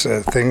dance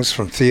things,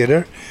 from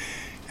theater,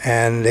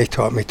 and they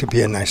taught me to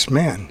be a nice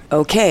man.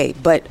 Okay,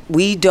 but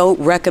we don't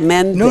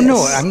recommend this.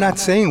 No, I'm not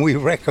saying we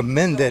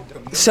recommend it.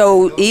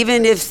 So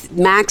even if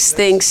Max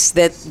thinks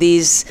that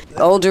these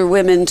older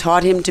women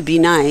taught him to be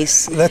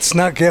nice... Let's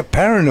not get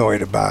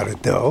paranoid about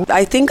it, though.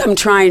 I think I'm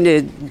trying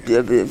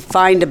to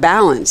find a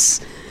balance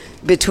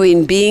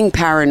between being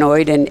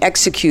paranoid and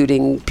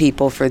executing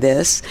people for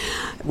this,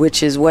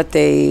 which is what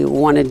they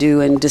want to do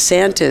in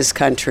DeSantis'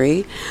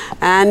 country,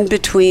 and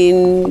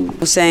between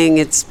saying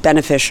it's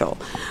beneficial.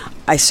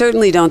 I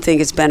certainly don't think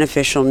it's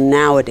beneficial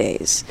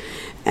nowadays.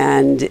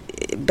 And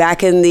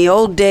back in the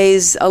old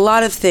days, a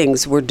lot of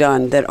things were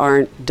done that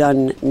aren't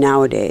done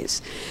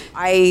nowadays.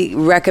 I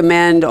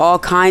recommend all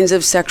kinds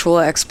of sexual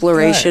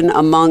exploration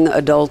among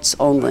adults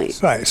only.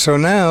 Right. So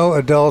now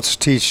adults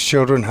teach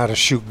children how to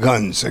shoot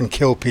guns and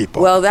kill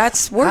people. Well,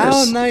 that's worse.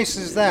 How nice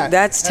is that?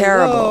 That's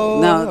terrible.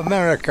 Hello, No,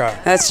 America.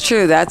 That's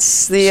true.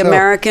 That's the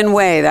American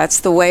way. That's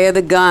the way of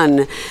the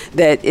gun.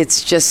 That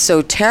it's just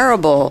so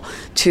terrible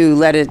to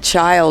let a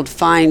child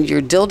find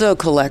your dildo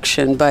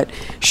collection. But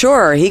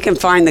sure, he can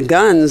find the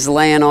guns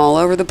laying all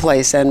over the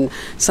place, and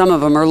some of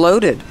them are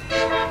loaded.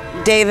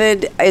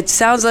 David, it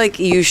sounds like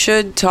you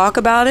should talk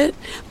about it,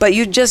 but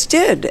you just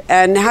did.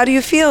 And how do you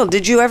feel?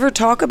 Did you ever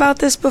talk about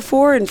this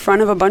before in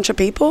front of a bunch of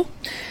people?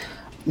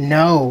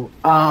 No.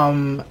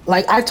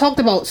 Like I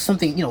talked about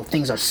something,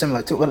 things are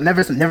similar to, but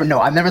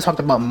I've never talked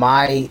about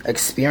my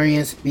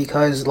experience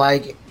because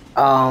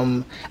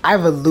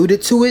I've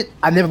alluded to it.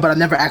 I've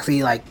never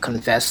actually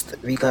confessed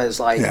because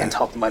and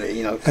talked about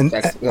it,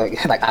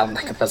 I'm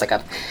confessed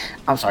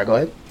I'm sorry, go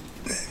ahead.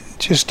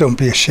 Just don't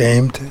be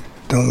ashamed.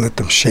 Don't let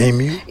them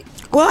shame you.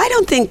 Well, I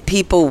don't think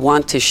people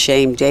want to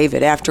shame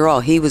David. After all,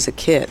 he was a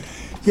kid.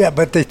 Yeah,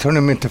 but they turn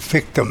him into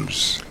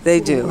victims. They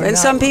do. And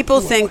some people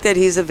think that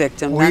he's a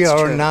victim. We That's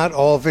are true. not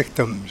all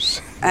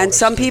victims. And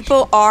some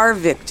people are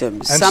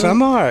victims. And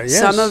some are, yes.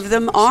 Some of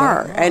them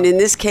are. And in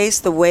this case,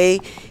 the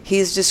way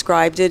he's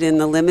described it in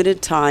the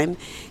limited time,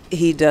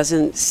 he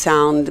doesn't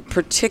sound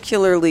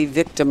particularly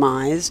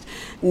victimized.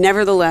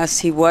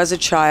 Nevertheless, he was a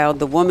child.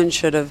 The woman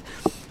should have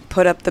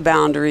put up the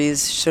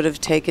boundaries, should have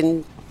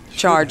taken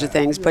charge of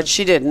things, but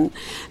she didn't.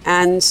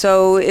 And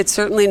so it's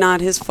certainly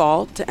not his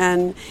fault.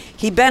 And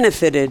he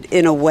benefited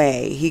in a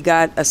way. He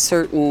got a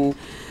certain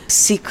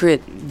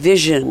secret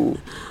vision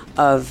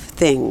of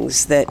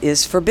things that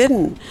is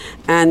forbidden.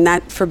 And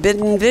that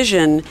forbidden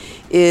vision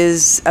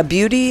is a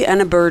beauty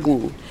and a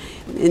burden.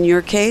 In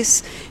your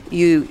case,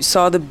 you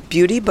saw the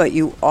beauty, but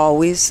you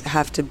always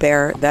have to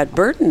bear that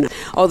burden.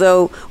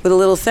 Although with a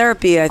little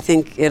therapy, I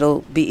think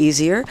it'll be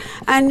easier.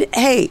 And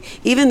hey,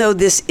 even though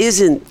this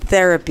isn't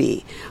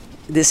therapy,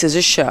 this is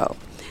a show.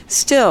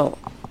 Still,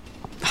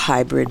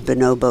 hybrid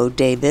bonobo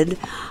David,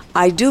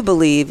 I do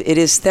believe it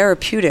is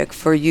therapeutic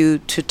for you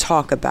to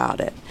talk about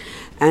it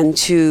and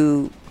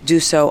to do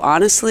so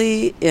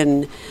honestly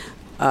in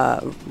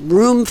a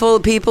room full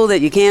of people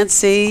that you can't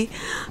see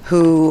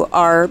who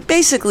are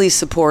basically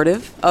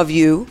supportive of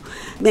you.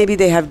 Maybe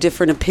they have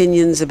different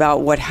opinions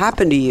about what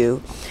happened to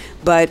you,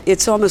 but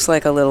it's almost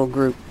like a little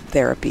group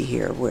therapy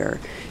here where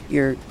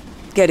you're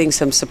getting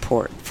some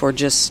support for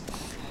just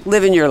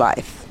living your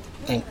life.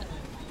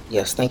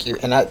 Yes, thank you.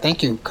 And I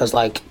thank you because,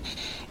 like,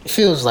 it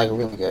feels like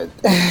really good.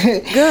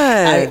 Good.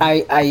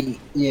 Yeah,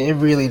 it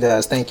really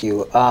does. Thank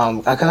you.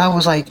 Because I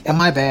was like, am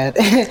I bad?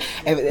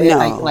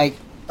 No.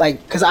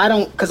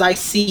 Because I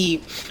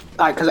see,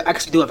 because I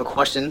actually do have a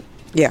question.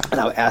 Yeah.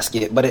 And I would ask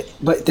it, but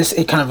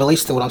it kind of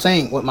relates to what I'm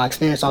saying with my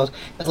experience.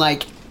 It's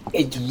like,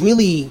 it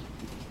really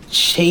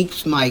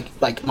shapes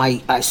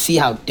I see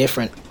how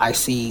different I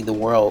see the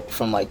world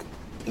from like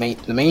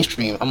the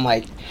mainstream. I'm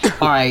like,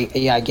 all right,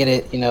 yeah, I get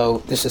it.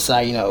 This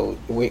society,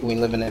 we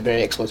live in a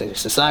very exploitative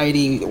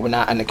society. We're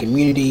not in a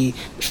community.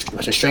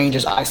 We're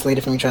strangers,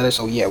 isolated from each other.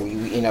 So yeah,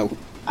 we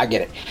I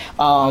get it.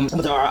 But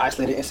there are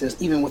isolated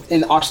instances even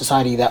within our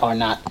society that are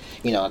not,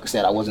 like I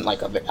said, I wasn't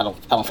like I don't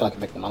feel like a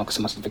victim. I don't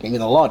consider myself a victim,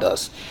 even though the law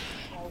does.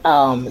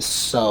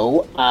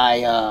 So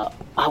I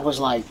was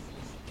like,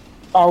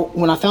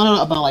 when I found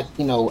out about I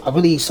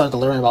really started to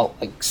learn about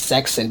like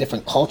sex and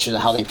different cultures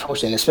and how they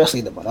approach it, and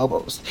especially the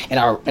bonobos and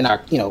our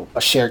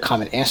a shared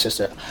common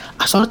ancestor.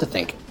 I started to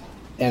think,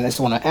 and that's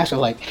when I asked her,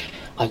 like,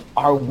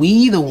 are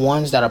we the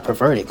ones that are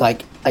perverted?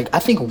 Like I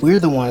think we're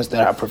the ones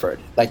that are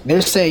perverted. Like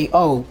they say,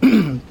 oh,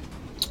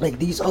 like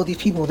these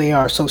people, they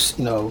are so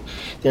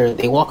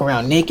they walk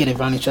around naked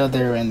around each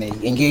other and they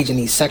engage in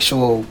these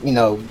sexual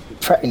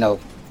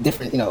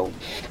different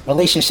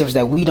relationships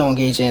that we don't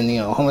engage in,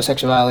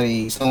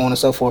 homosexuality, so on and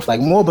so forth,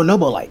 like more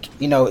bonobo like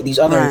these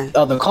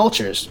other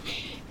cultures.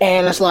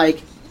 And it's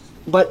like,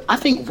 but I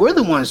think we're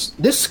the ones,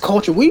 this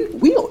culture,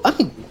 I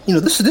think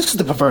this is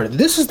the perverted,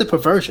 this is the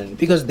perversion,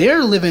 because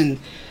they're living,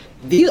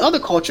 these other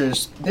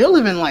cultures, they're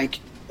living like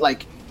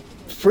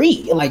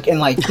free,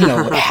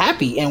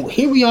 happy, and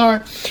here we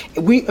are,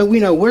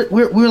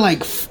 we're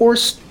like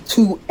forced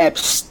to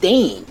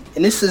abstain,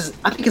 and this is,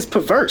 I think it's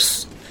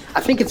perverse. I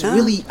think it's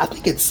really, I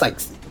think it's like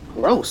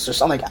gross or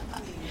something.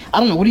 I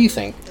don't know. What do you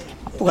think?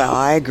 Well,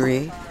 I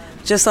agree.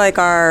 Just like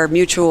our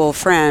mutual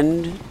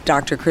friend,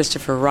 Dr.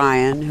 Christopher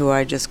Ryan, who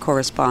I just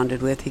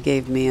corresponded with, he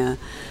gave me a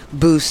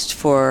boost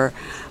for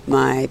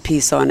my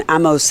piece on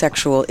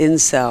amosexual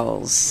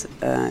incels,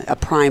 a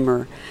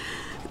primer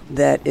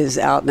that is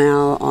out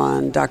now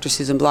on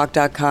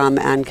drsusanblock.com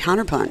and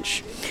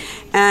Counterpunch.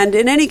 And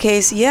in any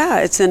case, yeah,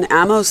 it's an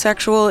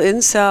amosexual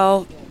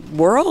incel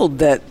world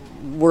that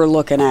we're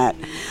looking at.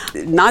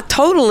 Not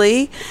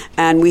totally,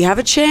 and we have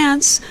a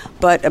chance,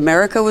 but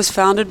America was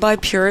founded by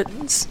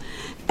Puritans,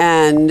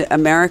 and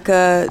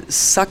America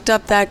sucked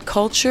up that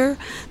culture,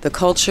 the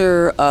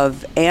culture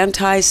of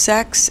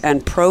anti-sex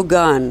and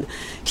pro-gun,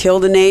 kill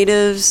the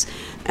natives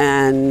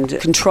and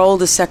control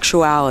the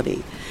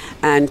sexuality,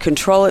 and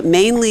control it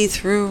mainly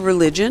through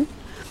religion,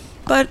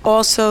 but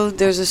also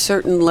there's a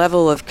certain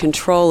level of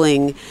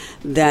controlling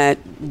that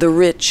the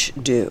rich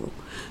do.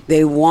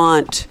 They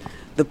want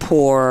the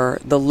poor,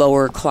 the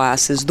lower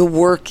classes, the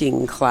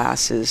working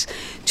classes,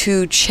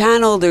 to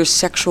channel their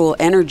sexual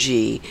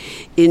energy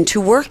into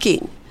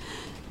working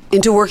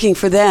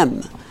for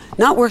them,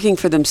 not working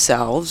for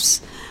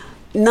themselves,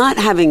 not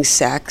having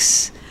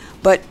sex,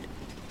 but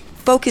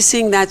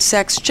focusing that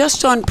sex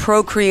just on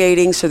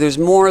procreating, so there's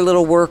more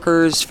little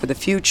workers for the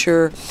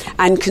future,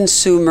 and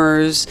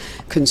consumers,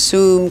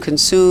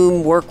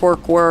 consume,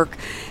 work.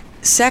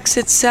 Sex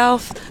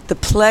itself, the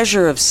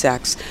pleasure of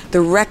sex,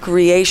 the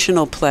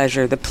recreational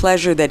pleasure, the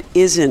pleasure that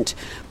isn't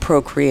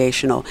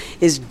procreational,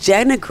 is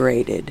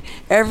denigrated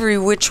every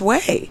which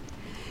way.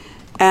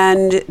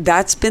 And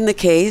that's been the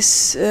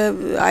case.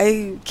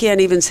 I can't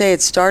even say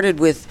it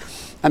started with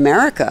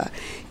America.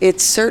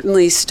 It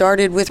certainly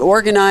started with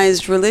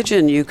organized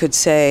religion, you could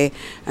say.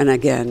 And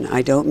again,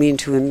 I don't mean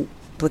to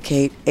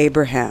implicate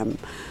Abraham,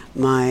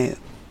 my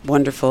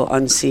wonderful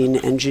unseen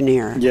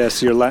engineer.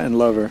 Yes, your Latin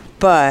lover.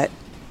 But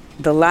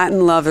the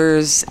Latin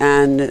lovers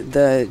and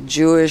the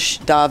Jewish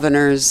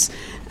daveners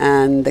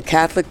and the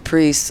Catholic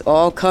priests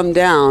all come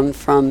down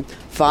from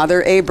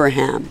Father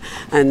Abraham.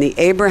 And the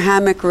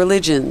Abrahamic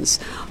religions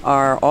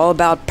are all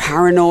about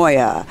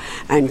paranoia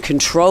and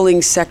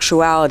controlling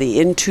sexuality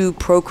into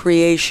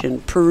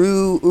procreation,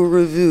 Peru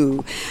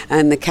Uruvu.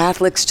 And the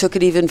Catholics took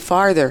it even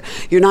farther.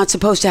 You're not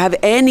supposed to have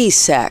any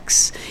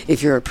sex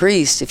if you're a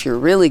priest, if you're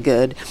really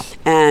good.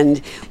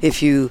 And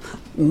if you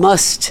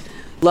must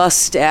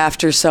lust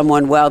after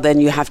someone, well, then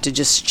you have to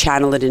just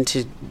channel it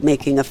into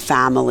making a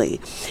family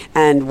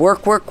and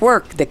work.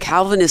 The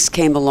Calvinists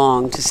came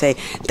along to say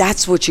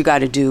that's what you got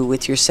to do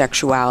with your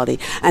sexuality.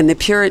 And the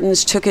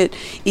Puritans took it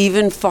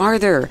even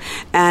farther.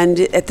 And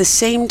at the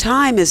same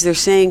time as they're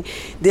saying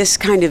this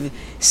kind of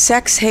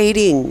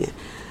sex-hating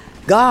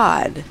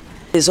God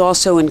is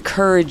also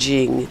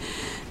encouraging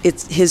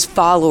his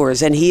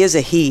followers, and he is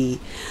a he,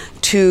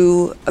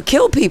 to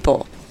kill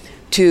people,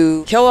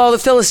 to kill all the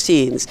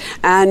Philistines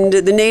and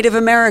the Native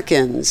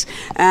Americans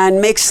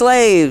and make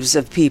slaves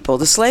of people.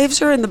 The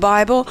slaves are in the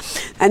Bible,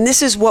 and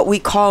this is what we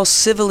call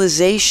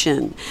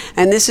civilization.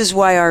 And this is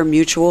why our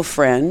mutual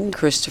friend,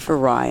 Christopher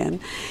Ryan,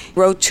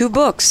 wrote 2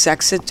 books,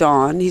 Sex at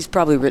Dawn. He's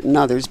probably written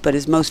others, but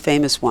his most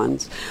famous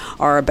ones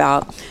are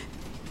about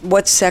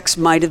what sex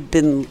might have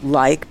been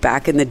like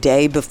back in the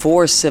day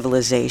before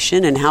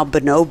civilization and how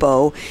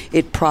bonobo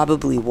it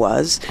probably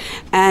was.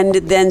 And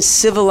then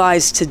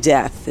Civilized to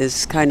Death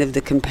is kind of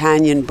the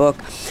companion book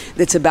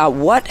that's about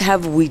what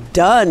have we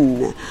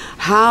done?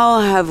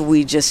 How have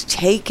we just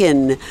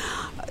taken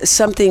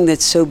something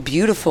that's so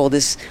beautiful,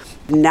 this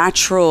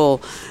natural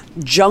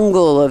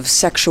jungle of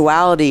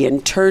sexuality,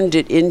 and turned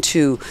it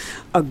into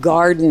a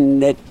garden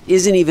that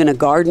isn't even a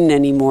garden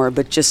anymore,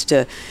 but just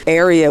an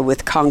area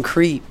with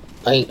concrete.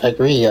 I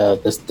agree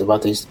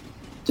about these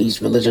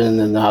religions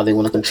and how they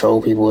want to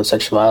control people with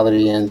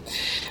sexuality, and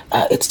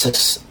it's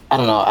just, I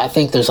don't know. I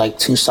think there's like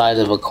 2 sides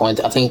of a coin.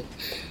 I think,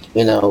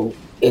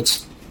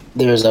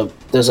 there's a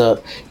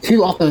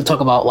people often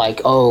talk about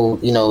like,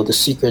 the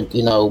secret,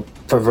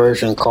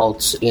 perversion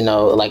cults,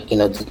 like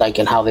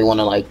and how they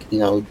want to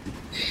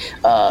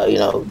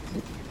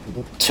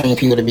train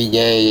people to be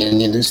gay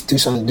and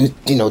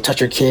touch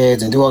your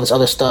kids and do all this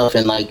other stuff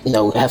and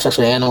have sex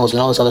with animals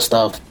and all this other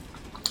stuff.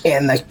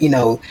 And they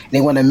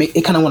want to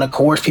they kind of want to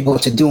coerce people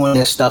into doing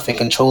this stuff and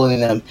controlling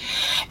them,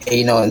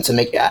 and to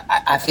make.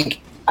 I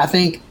think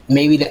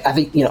maybe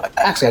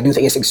actually I do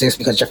think it exists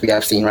because Jeffrey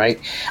Epstein, right?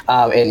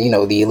 And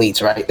the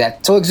elites, right?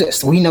 That so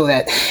exists. We know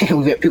that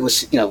people,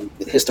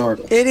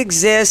 historically. It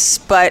exists,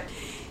 but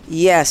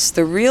yes,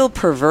 the real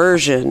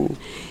perversion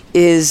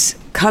is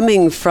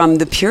coming from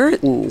the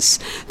Puritans.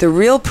 The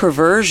real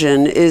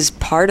perversion is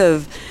part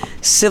of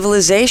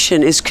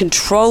civilization, is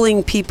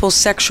controlling people's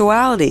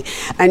sexuality.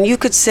 And you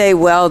could say,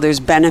 well, there's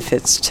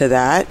benefits to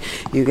that.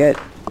 You get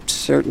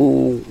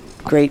certain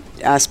great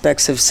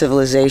aspects of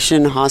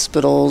civilization,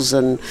 hospitals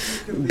and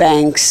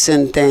banks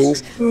and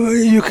things.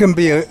 You can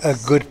be a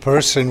good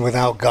person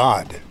without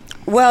God.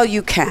 Well,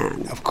 you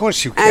can. Of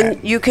course you can.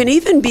 And you can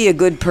even be a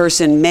good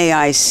person, may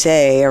I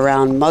say,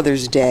 around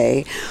Mother's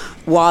Day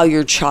while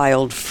you're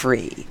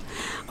child-free.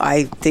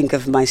 I think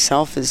of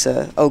myself as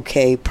a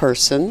okay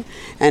person,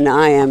 and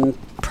I am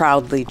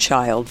proudly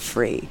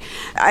child-free.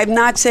 I'm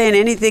not saying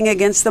anything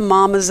against the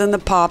mamas and the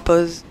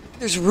papas.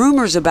 There's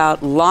rumors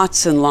about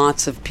lots and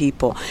lots of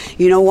people.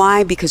 You know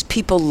why? Because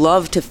people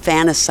love to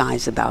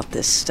fantasize about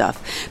this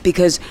stuff.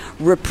 Because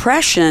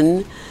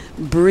repression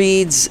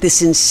breeds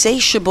this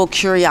insatiable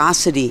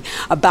curiosity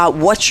about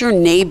what your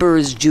neighbor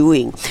is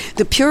doing.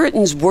 The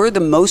Puritans were the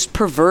most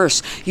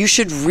perverse. You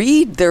should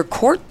read their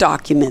court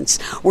documents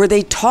where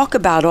they talk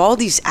about all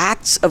these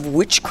acts of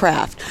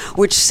witchcraft,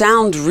 which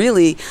sound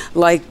really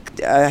like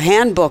a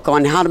handbook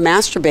on how to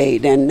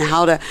masturbate and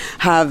how to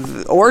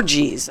have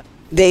orgies.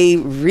 They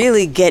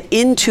really get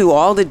into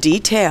all the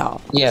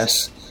detail.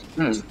 Yes.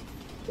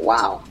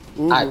 Wow.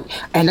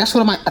 And that's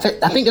what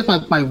I think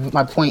that's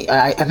my point.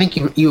 I think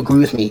you agree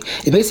with me.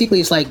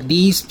 It's like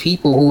these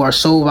people who are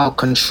so about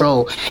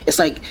control. It's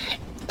like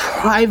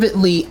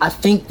privately, I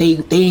think they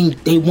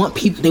want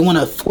people. They want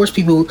to force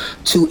people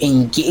to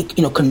engage.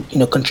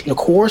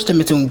 Coerce them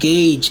into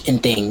engage in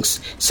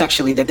things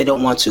sexually that they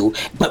don't want to.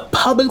 But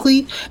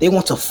publicly, they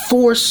want to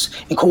force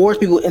and coerce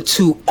people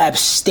into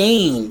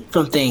abstain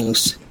from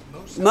things.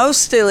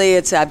 Mostly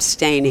it's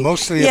abstaining.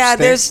 Yeah,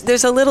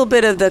 there's a little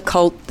bit of the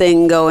cult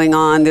thing going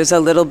on. There's a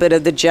little bit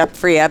of the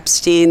Jeffrey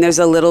Epstein. There's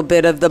a little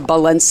bit of the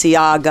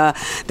Balenciaga.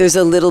 There's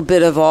a little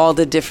bit of all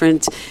the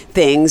different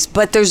things.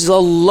 But there's a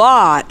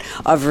lot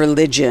of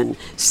religion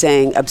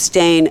saying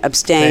abstain,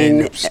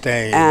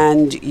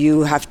 and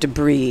you have to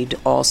breed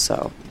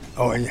also.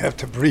 Oh, and you have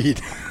to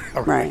breed.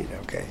 Right.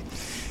 Okay.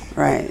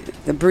 Right.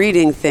 The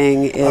breeding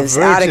thing is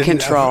out of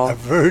control. A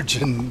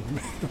virgin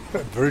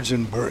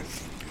birth.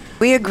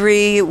 We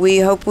agree. We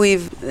hope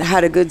we've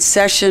had a good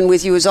session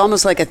with you. It was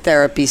almost like a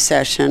therapy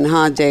session,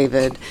 huh,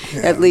 David?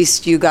 Yeah. At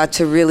least you got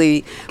to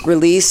really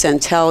release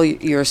and tell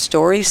your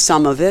story,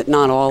 some of it,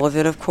 not all of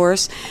it, of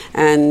course.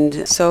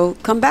 And so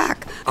come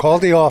back. Call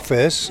the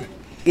office.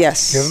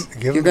 Yes.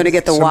 You're going to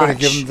get the somebody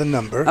watch. Give them the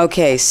number.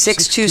 Okay,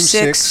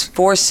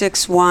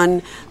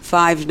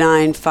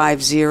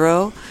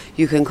 626-461-5950.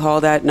 You can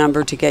call that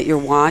number to get your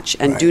watch.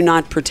 And do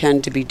not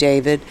pretend to be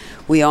David.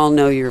 We all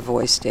know your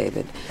voice,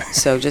 David.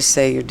 So just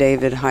say you're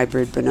David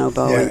Hybrid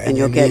Bonobo, and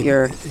you'll get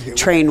your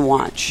train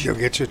watch. You'll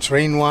get your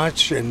train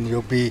watch, and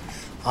you'll be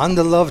on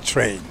the love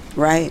train.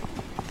 Right.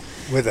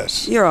 With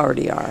us. You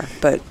already are,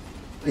 but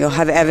You'll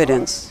have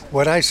evidence.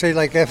 What I say,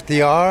 like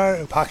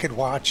F.D.R, pocket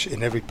watch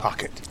in every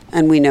pocket.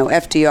 And we know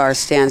F.D.R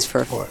stands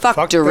for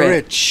fuck the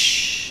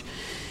rich.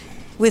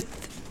 With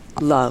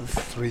love.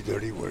 3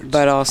 dirty words.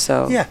 But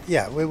also...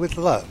 Yeah, with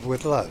love.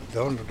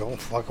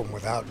 Don't fuck them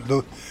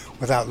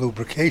without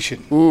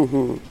lubrication.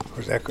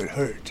 Because that could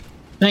hurt.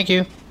 Thank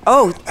you.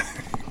 Oh,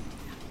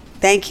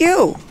 thank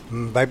you.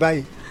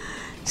 Bye-bye.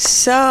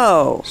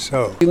 So,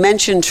 you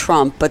mentioned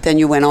Trump, but then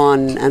you went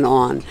on and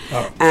on.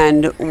 Oh.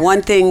 And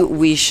one thing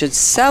we should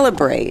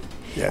celebrate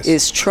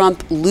is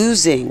Trump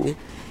losing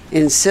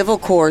in civil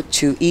court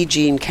to E.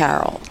 Jean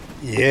Carroll.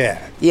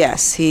 Yeah.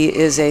 Yes, he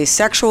is a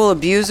sexual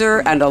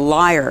abuser and a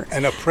liar.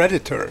 And a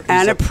predator.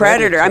 And a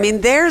predator. I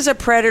mean, there's a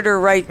predator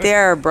right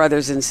there,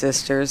 brothers and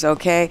sisters,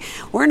 okay?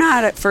 We're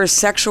not for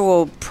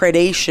sexual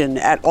predation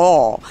at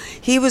all.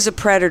 He was a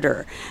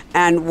predator.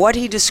 And what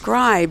he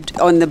described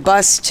on the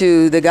bus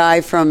to the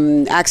guy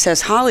from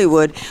Access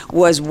Hollywood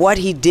was what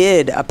he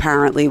did,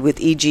 apparently,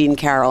 with E. Jean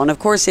Carroll. And, of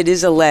course, it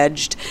is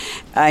alleged,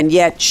 and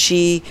yet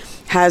she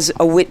has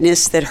a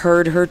witness that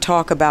heard her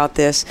talk about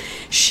this.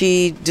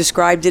 She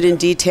described it in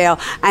detail.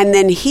 And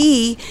then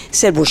he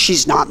said, well,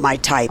 she's not my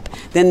type.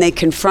 Then they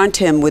confront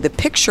him with a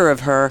picture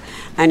of her,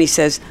 and he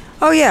says,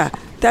 oh, yeah,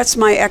 that's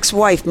my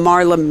ex-wife,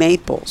 Marla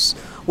Maples.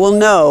 Well,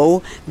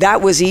 no,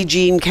 that was E.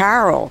 Jean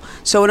Carroll.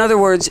 So, in other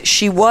words,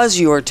 she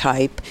was your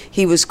type.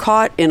 He was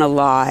caught in a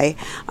lie.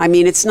 I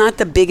mean, it's not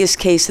the biggest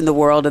case in the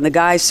world, and the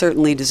guy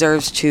certainly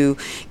deserves to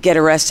get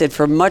arrested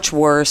for much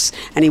worse.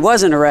 And he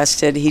wasn't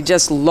arrested. He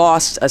just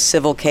lost a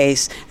civil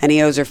case, and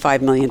he owes her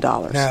 $5 million.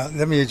 Now,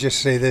 let me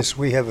just say this.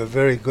 We have a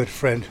very good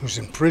friend who's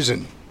in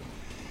prison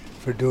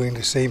for doing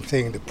the same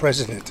thing the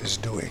president is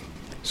doing.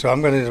 So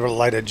I'm going to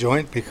light a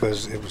joint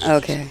because it was...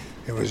 Okay.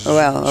 It was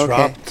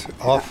dropped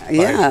off.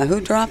 Who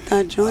dropped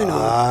that joint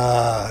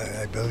off?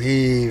 I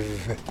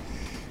believe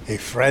a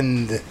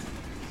friend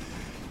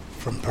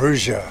from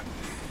Persia.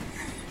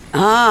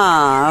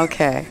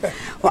 Okay.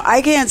 Well,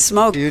 I can't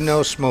smoke. You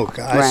know smoke.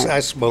 I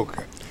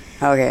smoke.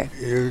 Okay.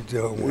 You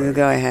don't worry. You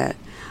go ahead.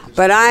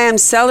 But I am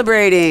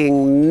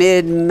celebrating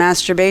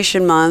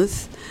Mid-Masturbation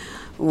Month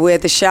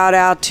with a shout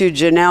out to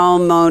Janelle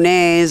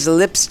Monáe's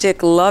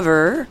Lipstick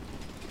Lover,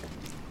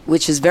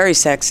 which is very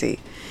sexy.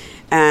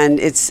 And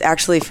it's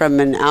actually from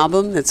an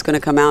album that's going to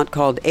come out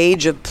called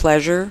Age of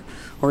Pleasure,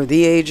 or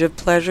The Age of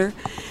Pleasure.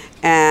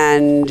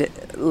 And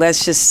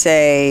let's just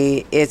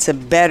say it's a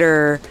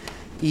better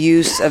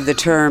use of the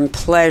term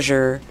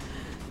pleasure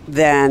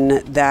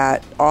than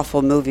that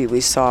awful movie we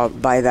saw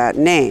by that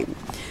name.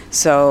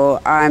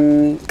 So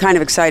I'm kind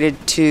of excited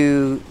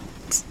to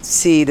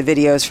see the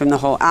videos from the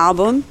whole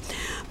album.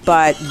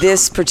 But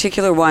this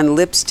particular one,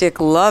 Lipstick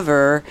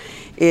Lover,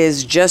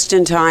 is just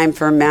in time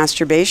for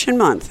Masturbation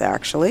Month,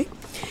 actually.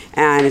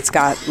 And it's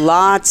got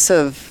lots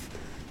of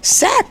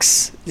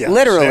sex,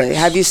 literally. Sex.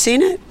 Have you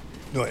seen it?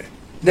 No,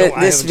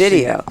 this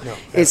video. No,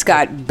 it's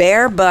got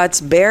bare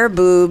butts, bare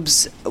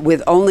boobs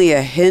with only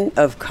a hint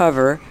of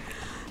cover,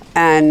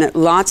 and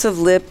lots of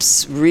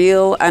lips,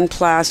 real and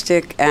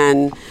plastic,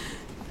 and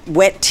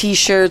wet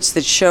T-shirts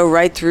that show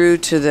right through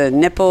to the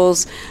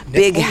nipples.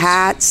 Big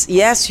hats.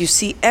 Yes, you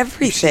see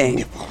everything.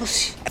 You see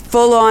nipples?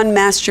 Full-on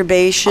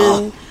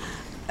masturbation.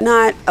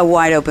 Not a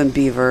wide open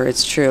beaver,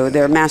 it's true.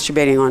 They're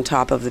masturbating on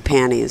top of the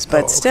panties,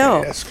 but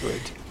still. That's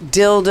good.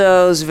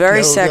 Dildos,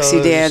 very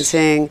sexy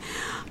dancing,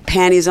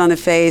 panties on the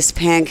face,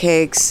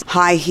 pancakes,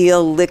 high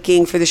heel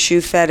licking for the shoe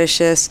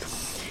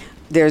fetishists.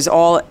 There's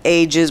all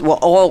ages, well,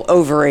 all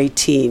over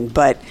 18,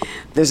 but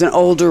there's an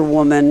older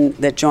woman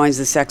that joins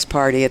the sex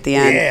party at the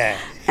end. Yeah.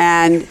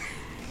 And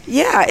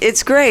yeah,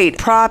 it's great.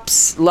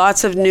 Props,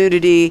 lots of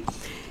nudity.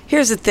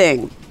 Here's the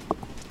thing.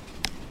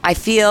 I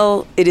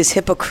feel it is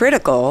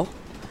hypocritical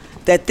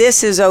that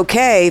this is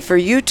okay for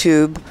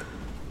YouTube,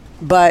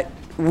 but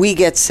we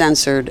get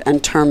censored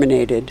and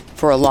terminated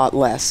for a lot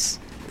less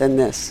than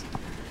this.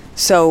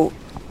 So,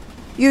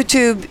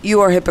 YouTube, you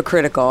are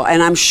hypocritical.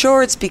 And I'm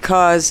sure it's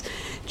because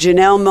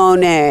Janelle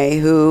Monáe,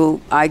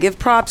 who I give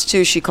props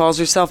to, she calls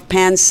herself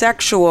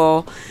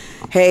pansexual.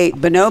 Hey,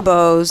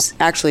 bonobos,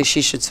 actually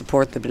she should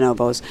support the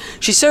bonobos.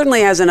 She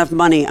certainly has enough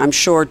money, I'm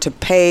sure, to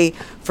pay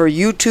for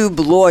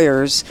YouTube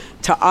lawyers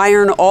to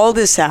iron all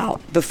this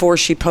out before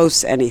she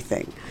posts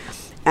anything.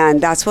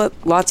 And that's what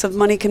lots of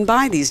money can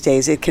buy these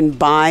days. It can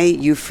buy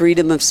you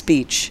freedom of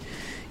speech.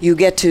 You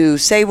get to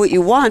say what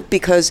you want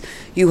because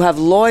you have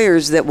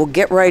lawyers that will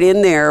get right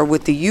in there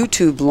with the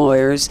YouTube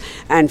lawyers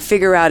and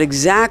figure out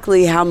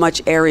exactly how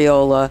much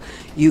areola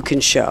you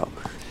can show.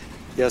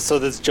 Yeah, so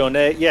this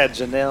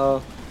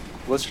Janelle,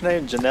 what's her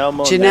name? Janelle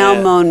Monáe.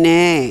 Janelle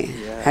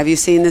Monáe. Yeah. Have you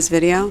seen this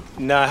video?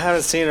 No, I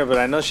haven't seen her, but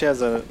I know she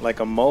has a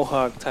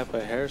mohawk type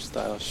of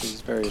hairstyle. She's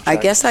very attractive. I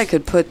guess I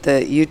could put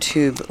the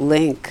YouTube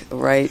link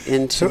right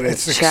into the chat.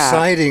 So it's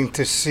exciting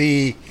to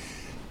see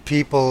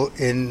people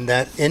in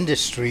that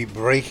industry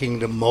breaking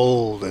the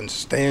mold and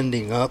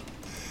standing up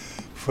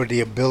for the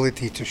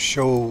ability to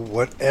show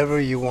whatever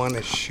you want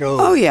to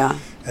show. Oh, yeah.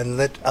 And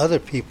let other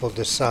people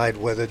decide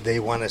whether they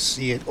want to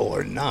see it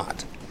or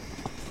not.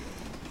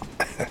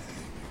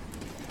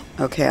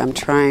 Okay, I'm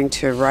trying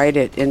to write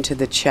it into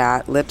the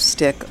chat.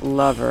 Lipstick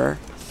lover.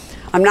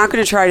 I'm not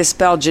going to try to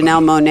spell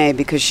Janelle Monáe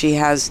because she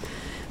has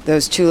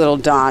those two little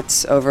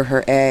dots over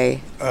her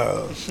A.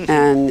 Oh.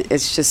 And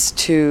it's just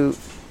too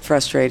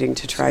frustrating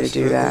to try to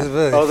do that.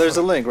 Oh, there's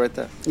a link right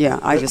there. Yeah,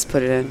 I just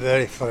put it in.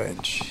 Very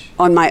French.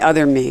 On my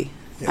other me.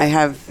 Yeah. I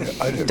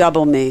have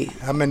double me.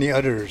 How many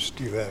udders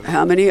do you have?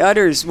 How many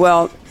udders?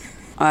 Well,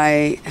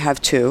 I have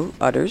 2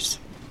 udders.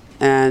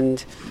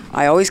 And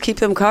I always keep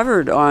them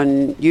covered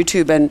on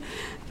YouTube. And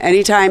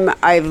anytime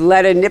I've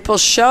let a nipple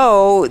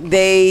show,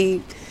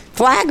 they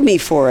flag me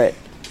for it.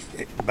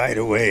 By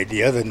the way,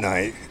 the other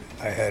night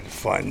I had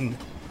fun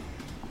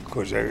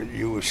because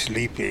you were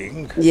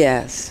sleeping.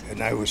 Yes.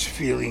 And I was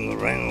feeling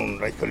around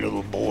like a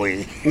little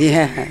boy.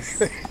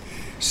 Yes.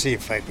 See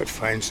if I could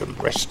find some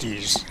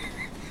breasties.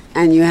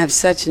 And you have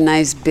such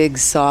nice, big,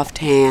 soft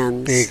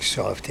hands. Big,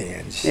 soft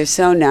hands. They're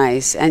so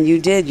nice. And you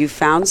did. You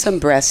found some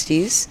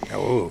breasties.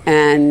 Oh.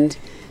 And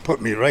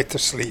put me right to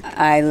sleep.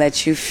 I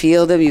let you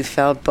feel them. You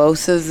felt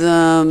both of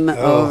them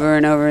over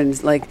and over.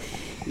 And like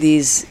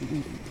these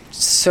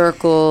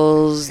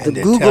circles, And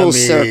the Google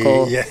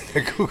circle. Yeah,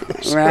 the Google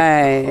circle.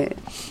 Right.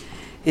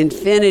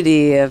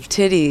 Infinity of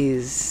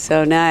titties.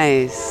 So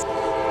nice.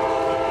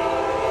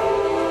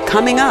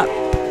 Coming up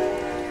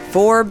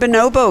for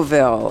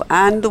Bonoboville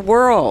and the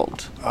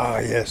world. Ah,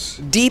 yes.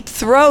 Deep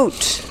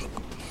Throat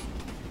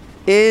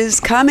is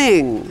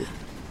coming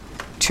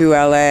to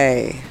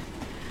LA.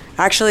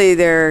 Actually,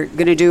 they're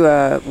going to do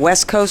a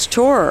West Coast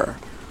tour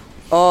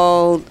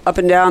all up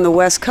and down the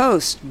West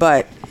Coast,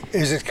 but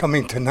Is it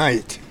coming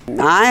tonight?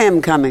 I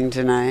am coming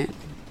tonight.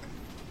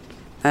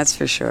 That's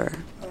for sure.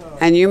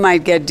 And you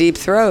might get Deep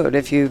Throat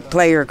if you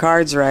play your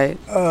cards right.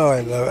 Oh,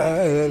 I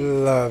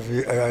love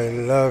you. I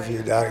love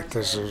you,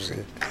 Dr.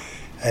 Susie.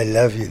 I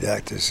love you,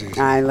 Dr. Susie.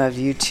 I love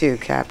you too,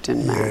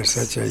 Captain Max. You're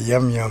such a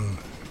yum.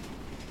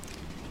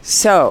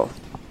 So,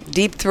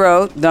 Deep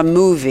Throat, the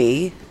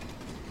movie,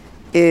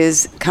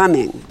 is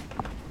coming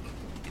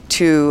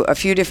to a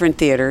few different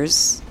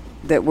theaters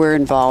that we're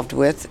involved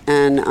with,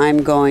 and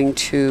I'm going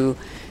to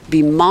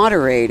be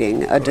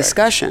moderating a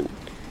discussion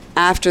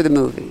after the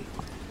movie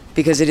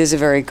because it is a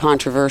very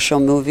controversial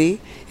movie.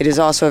 It is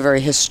also a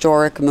very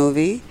historic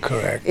movie.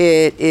 Correct.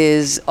 It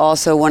is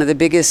also one of the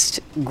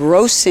biggest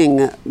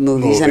grossing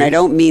movies, and I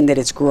don't mean that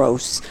it's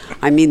gross.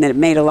 I mean that it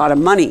made a lot of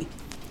money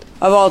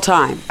of all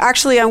time.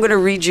 Actually, I'm going to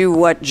read you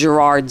what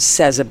Gerard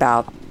says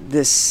about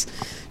this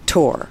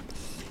tour.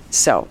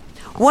 So,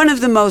 one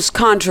of the most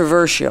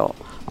controversial,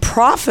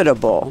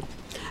 profitable,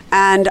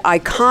 and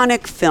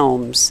iconic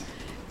films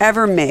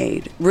ever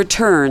made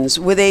returns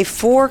with a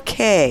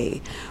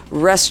 4K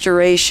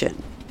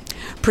restoration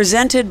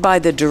presented by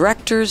the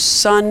director's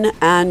son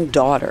and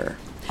daughter.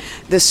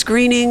 The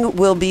screening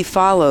will be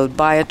followed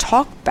by a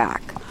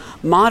talkback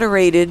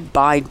moderated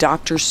by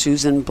Dr.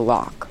 Susan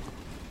Block.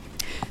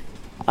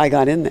 I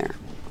got in there.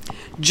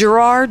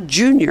 Gerard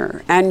Jr.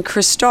 and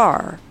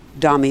Christar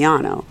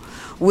Damiano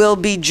will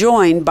be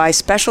joined by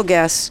special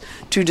guests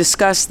to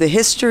discuss the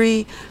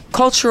history,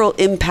 cultural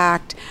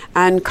impact,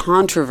 and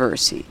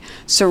controversy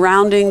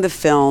surrounding the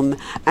film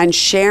and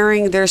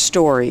sharing their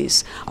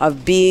stories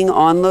of being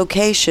on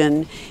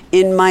location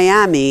in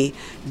Miami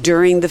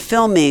during the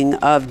filming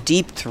of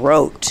Deep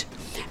Throat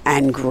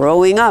and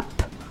growing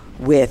up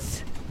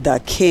with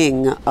the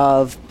king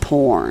of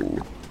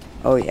porn.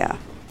 Oh, yeah.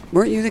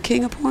 Weren't you the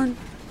king of porn?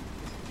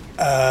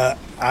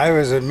 I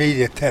was a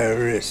media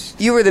terrorist.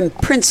 You were the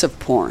prince of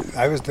porn.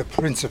 I was the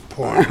prince of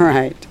porn.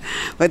 Right.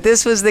 But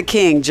this was the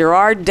king,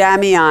 Gerard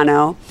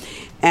Damiano,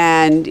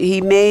 and he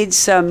made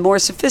some more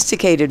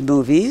sophisticated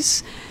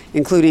movies,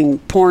 including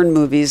porn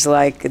movies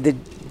like The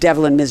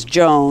Devil and Miss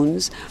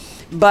Jones.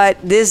 But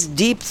this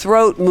Deep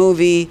Throat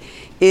movie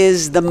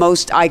is the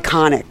most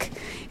iconic.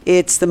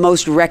 It's the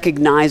most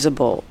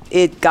recognizable.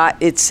 It got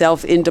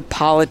itself into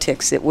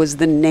politics. It was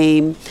the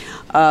name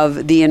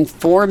of the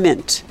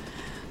informant,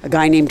 a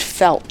guy named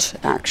Felt,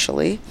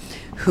 actually,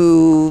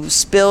 who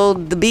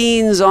spilled the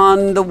beans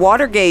on the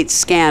Watergate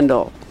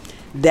scandal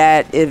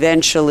that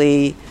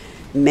eventually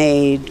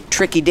made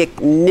Tricky Dick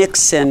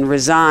Nixon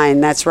resign.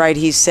 That's right,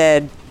 he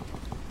said,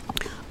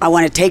 I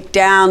want to take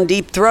down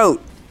Deep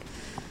Throat.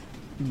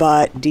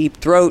 But Deep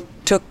Throat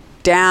took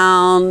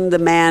down the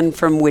man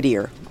from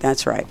Whittier.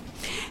 That's right.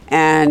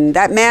 And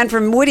that man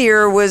from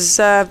Whittier was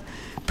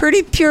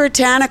pretty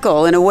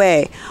puritanical in a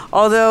way.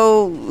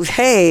 Although,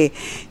 hey,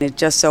 it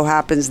just so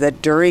happens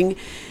that during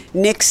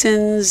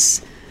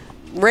Nixon's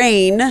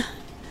reign,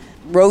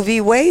 Roe v.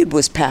 Wade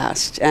was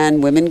passed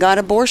and women got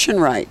abortion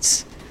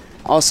rights.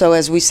 Also,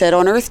 as we said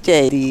on Earth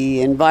Day,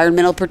 the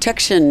Environmental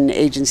Protection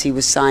Agency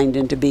was signed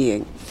into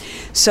being.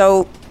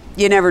 So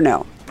you never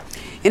know.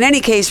 In any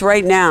case,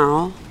 right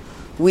now,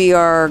 we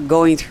are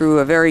going through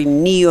a very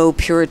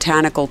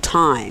neo-puritanical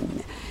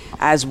time,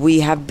 as we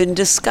have been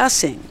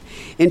discussing.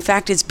 In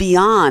fact, it's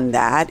beyond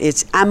that.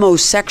 It's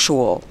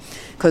amosexual,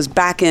 because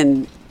back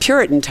in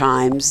Puritan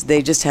times,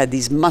 they just had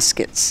these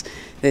muskets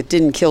that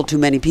didn't kill too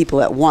many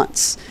people at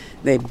once.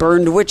 They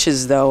burned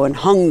witches, though, and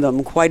hung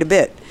them quite a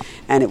bit.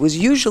 and it was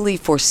usually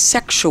for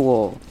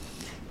sexual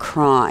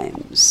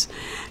crimes.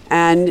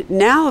 And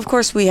now, of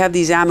course, we have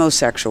these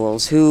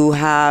ammosexuals who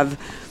have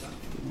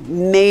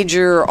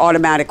major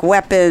automatic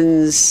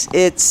weapons.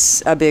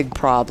 It's a big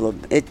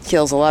problem. It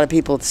kills a lot of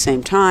people at the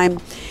same time.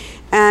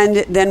 And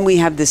then we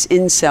have this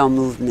incel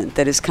movement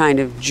that is kind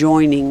of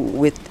joining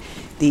with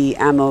the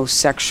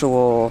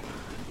ammosexual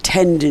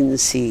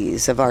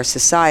tendencies of our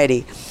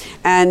society.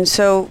 And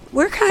so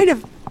we're kind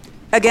of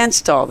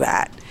against all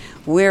that.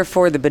 We're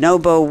for the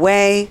bonobo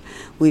way.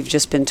 We've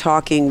just been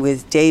talking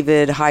with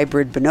David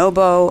Hybrid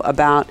Bonobo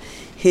about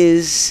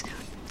his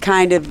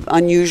kind of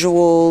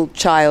unusual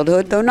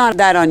childhood, though not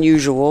that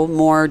unusual,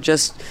 more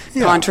just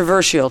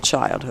controversial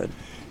childhood.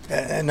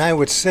 And I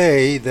would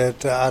say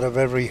that out of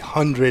every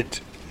 100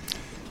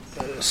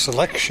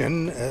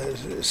 selection,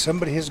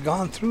 somebody has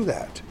gone through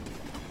that.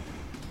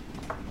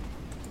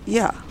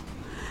 Yeah.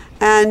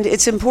 And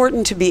it's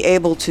important to be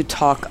able to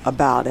talk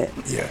about it.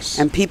 Yes.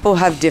 And people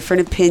have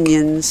different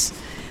opinions,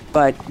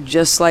 but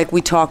just like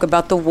we talk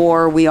about the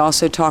war, we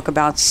also talk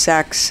about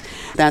sex.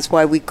 That's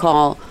why we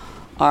call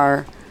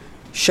our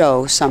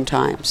show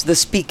sometimes the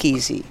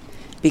Speakeasy,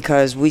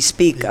 because we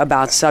speak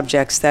about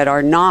subjects that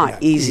are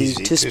not easy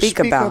to speak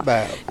about.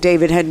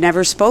 David had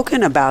never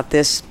spoken about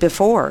this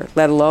before,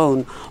 let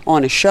alone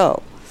on a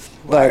show.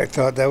 Well, I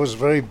thought that was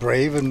very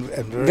brave and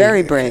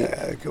very brave.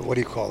 What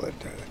do you call it?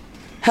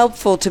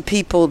 Helpful to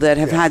people that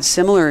have had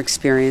similar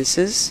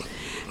experiences,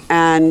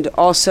 and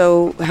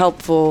also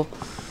helpful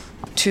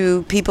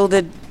to people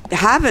that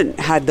haven't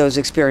had those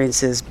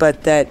experiences,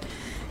 but that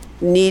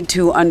need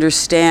to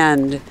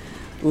understand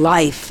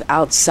life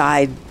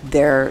outside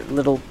their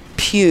little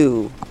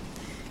pew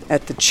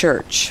at the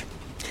church.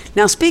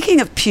 Now, speaking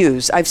of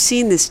pews, I've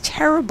seen this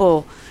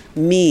terrible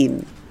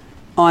meme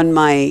on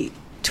my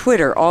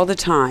Twitter all the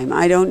time.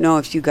 I don't know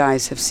if you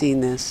guys have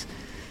seen this,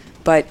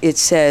 but it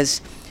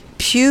says,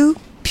 "Pew,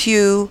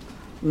 pew,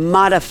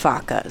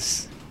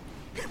 motherfuckers."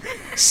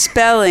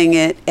 Spelling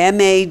it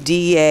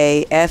MADAFAKAS.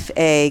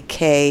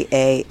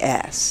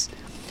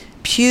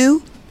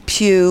 Pew,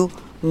 pew,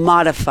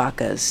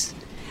 motherfuckers.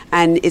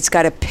 And it's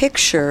got a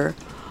picture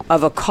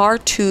of a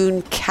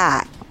cartoon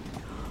cat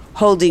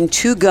holding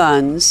two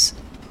guns,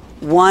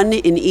 one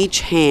in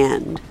each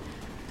hand,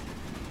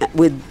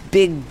 with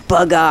big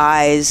bug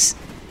eyes,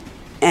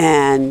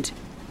 and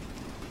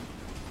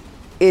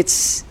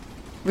it's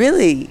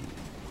really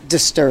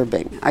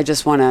disturbing. I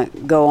just want to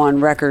go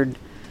on record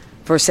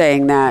for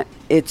saying that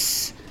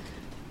it's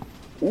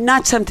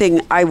not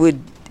something I would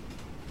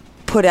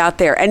put out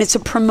there. And it's a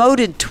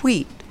promoted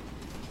tweet.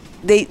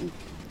 They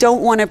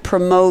don't want to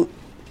promote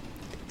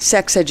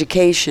sex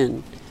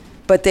education,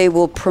 but they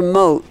will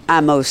promote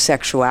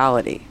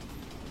homosexuality.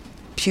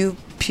 Pew,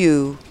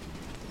 pew,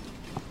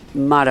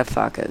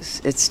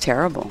 motherfuckers. It's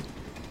terrible.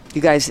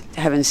 You guys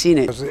haven't seen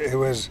it. It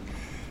was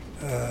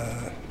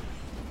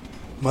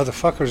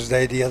Motherfuckers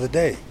Day the other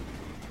day.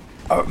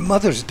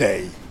 Mother's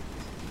Day.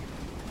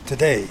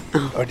 Today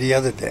or the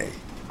other day.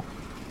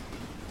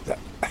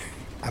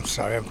 I'm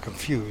sorry, I'm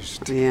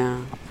confused.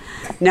 Yeah.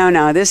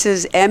 No, this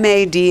is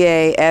MADAFAKAS.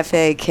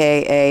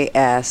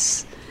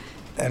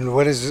 And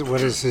what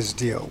is his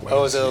deal?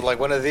 Is it like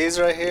one of these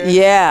right here?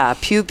 Yeah,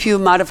 pew pew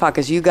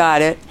motherfuckers. You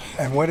got it.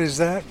 And what is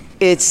that?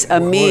 It's a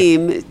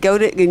meme. Go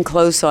to in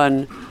close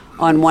on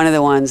one of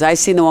the ones. I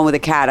seen the one with a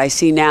cat. I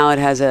see now it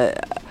has a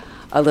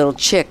little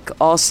chick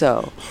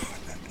also.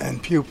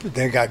 And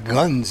they got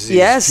guns.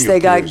 Yes, they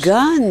got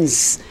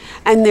guns.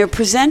 And they're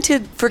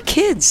presented for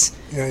kids.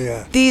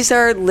 Yeah. These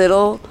are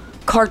little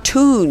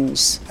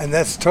cartoons. And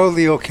that's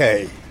totally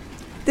okay.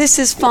 This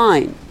is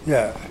fine.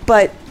 Yeah.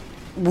 But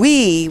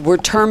we were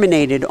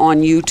terminated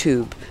on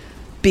YouTube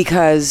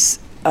because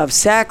of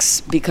sex,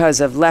 because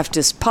of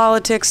leftist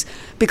politics,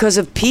 because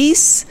of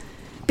peace,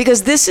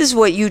 because this is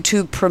what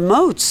YouTube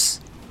promotes.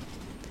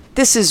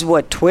 This is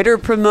what Twitter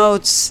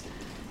promotes.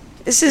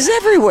 This is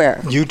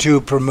everywhere.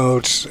 YouTube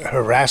promotes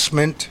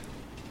harassment,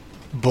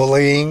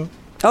 bullying.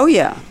 Oh,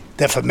 yeah.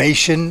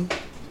 Defamation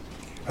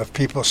of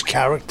people's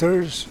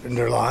characters and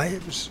their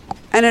lives.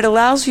 And it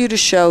allows you to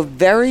show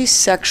very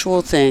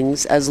sexual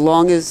things as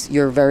long as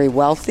you're very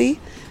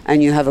wealthy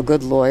and you have a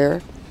good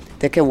lawyer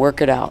that can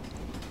work it out.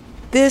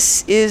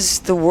 This is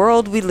the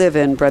world we live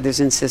in,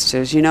 brothers and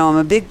sisters. You know, I'm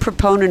a big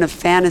proponent of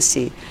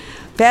fantasy.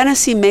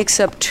 Fantasy makes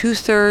up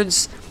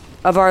 2/3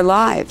 of our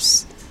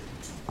lives.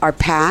 Our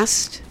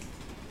past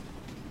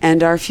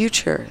and our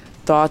future.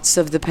 Thoughts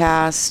of the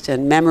past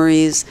and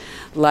memories,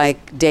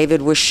 like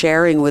David was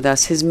sharing with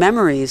us his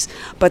memories,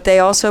 but they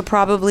also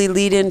probably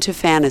lead into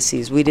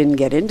fantasies. We didn't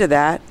get into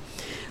that,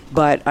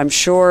 but I'm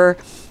sure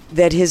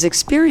that his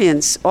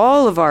experience,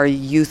 all of our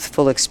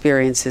youthful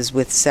experiences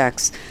with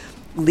sex,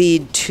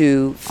 lead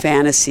to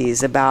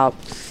fantasies about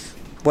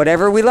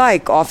whatever we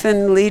like,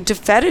 often lead to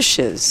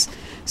fetishes.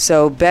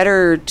 So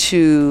better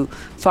to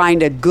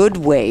find a good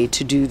way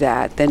to do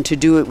that than to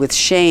do it with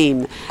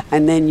shame,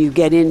 and then you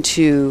get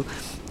into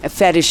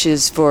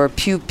fetishes for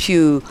pew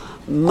pew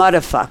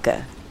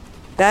motherfucker.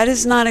 That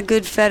is not a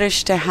good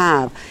fetish to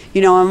have.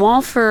 You know, I'm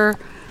all for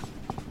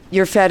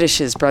your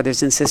fetishes,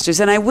 brothers and sisters.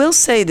 And I will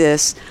say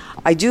this,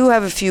 I do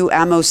have a few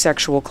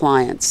amosexual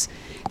clients,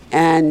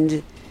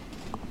 and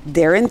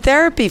they're in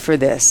therapy for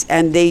this,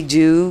 and they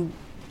do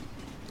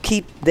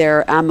keep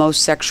their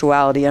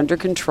amosexuality under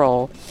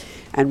control.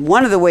 And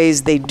one of the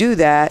ways they do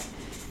that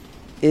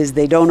is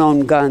they don't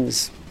own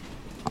guns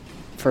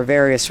for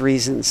various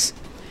reasons.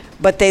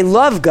 But they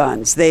love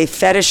guns. They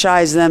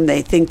fetishize them.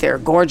 They think they're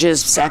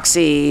gorgeous,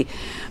 sexy,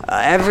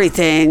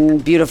 everything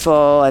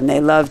beautiful, and they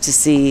love to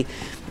see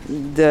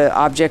the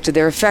object of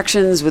their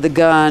affections with a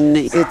gun.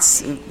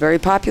 It's very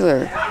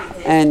popular.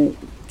 And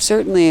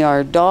certainly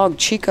our dog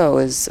Chico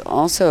is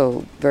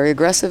also very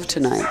aggressive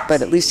tonight,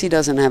 but at least he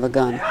doesn't have a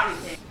gun.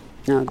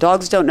 No,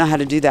 dogs don't know how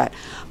to do that.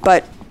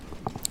 But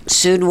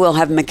soon we'll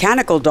have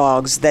mechanical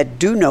dogs that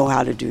do know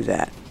how to do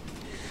that.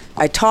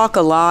 I talk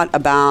a lot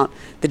about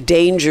the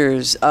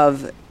dangers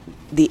of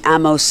the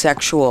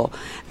amosexual,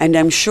 and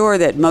I'm sure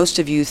that most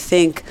of you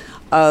think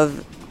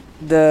of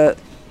the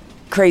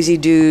crazy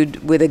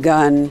dude with a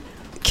gun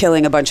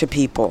killing a bunch of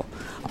people.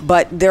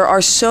 But there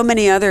are so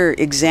many other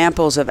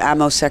examples of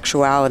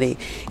amosexuality,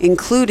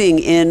 including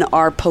in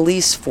our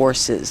police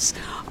forces,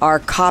 our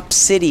cop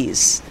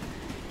cities.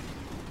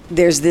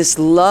 There's this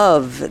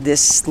love,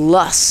 this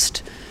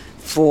lust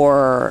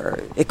for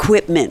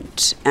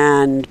equipment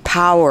and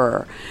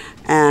power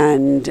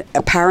and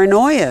a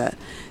paranoia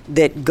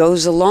that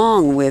goes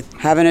along with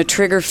having a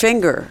trigger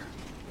finger.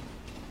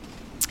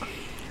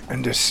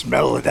 And the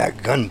smell of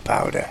that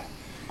gunpowder.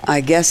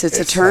 I guess it's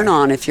a turn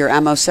on if you're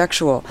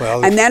amosexual.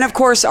 Well, and then, of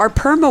course, our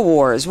Perma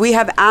wars. We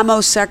have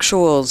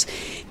amosexuals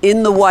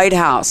in the White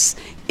House,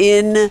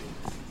 in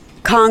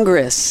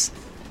Congress.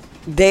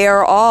 They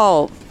are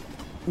all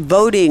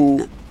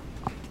voting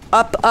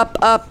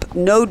up,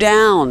 no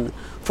down,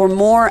 for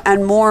more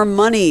and more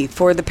money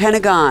for the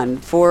Pentagon,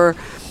 for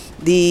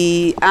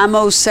the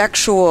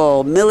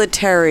amosexual,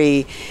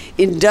 military,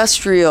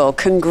 industrial,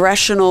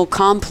 congressional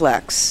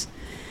complex.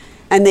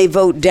 And they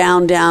vote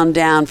down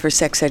for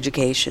sex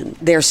education.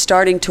 They're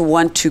starting to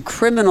want to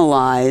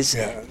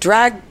criminalize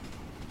drag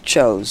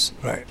shows.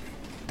 Right.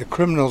 The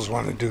criminals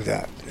want to do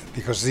that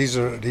because these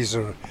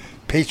are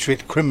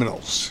patriot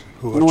criminals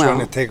who are trying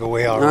to take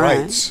away our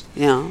rights.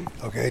 Yeah.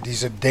 Okay.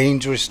 These are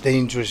dangerous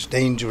people,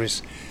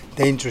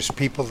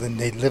 and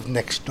they live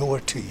next door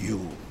to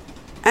you.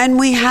 And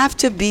we have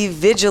to be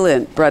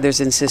vigilant,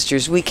 brothers and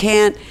sisters. We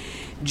can't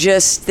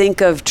just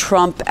think of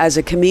Trump as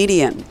a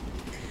comedian.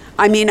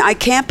 I mean, I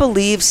can't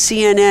believe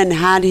CNN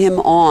had him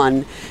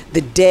on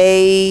the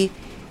day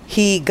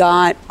he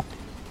got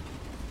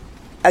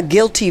a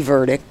guilty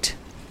verdict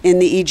in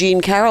the E.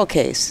 Jean Carroll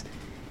case.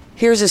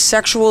 Here's a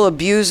sexual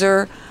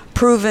abuser,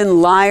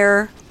 proven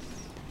liar,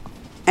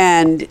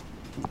 and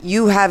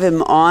you have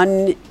him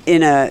on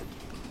in a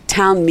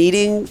town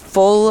meeting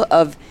full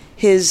of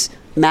his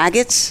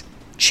maggots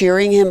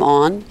cheering him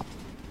on.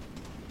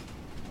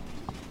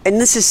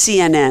 And this is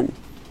CNN.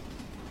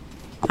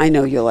 I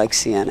know you like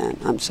CNN.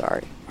 I'm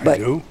sorry. I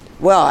do?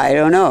 Well, I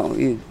don't know.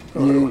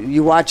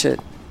 You watch it.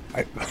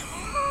 I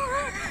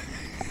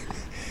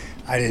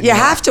didn't. You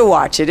have to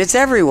watch it. It's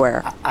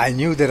everywhere. I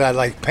knew that I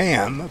liked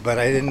Pam, but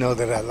I didn't know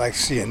that I liked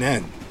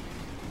CNN.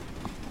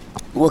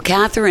 Well,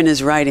 Catherine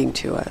is writing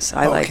to us.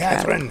 I like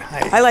Catherine.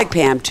 I like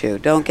Pam too.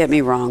 Don't get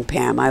me wrong,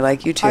 Pam. I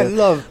like you too. I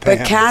love Pam.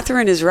 But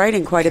Catherine is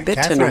writing quite a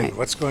bit tonight.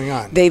 What's going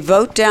on? They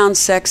vote down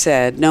sex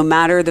ed, no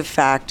matter the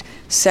fact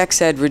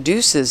sex ed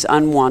reduces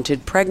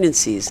unwanted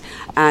pregnancies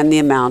and the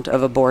amount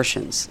of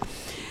abortions.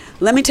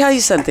 Let me tell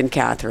you something,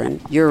 Catherine.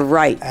 You're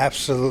right.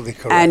 Absolutely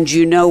correct. And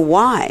you know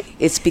why?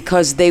 It's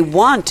because they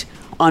want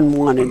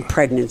unwanted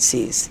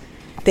pregnancies.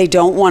 They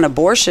don't want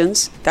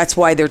abortions. That's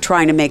why they're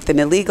trying to make them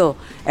illegal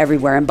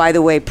everywhere. And by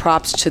the way,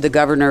 props to the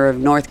governor of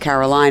North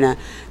Carolina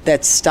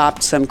that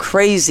stopped some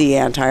crazy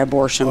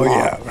anti-abortion law.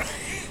 Yeah.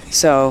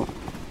 So,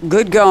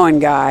 good going,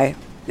 guy.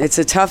 It's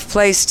a tough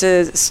place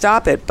to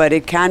stop it, but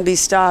it can be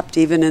stopped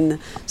even in the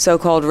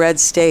so-called red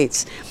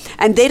states.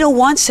 And they don't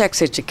want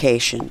sex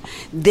education.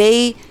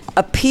 They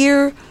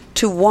appear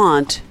to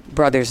want,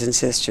 brothers and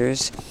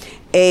sisters,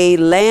 a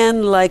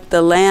land like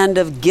the land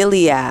of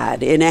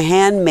Gilead in A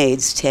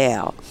Handmaid's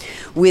Tale,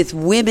 with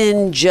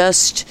women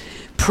just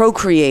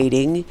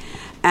procreating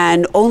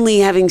and only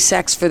having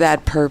sex for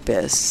that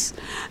purpose,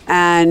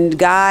 and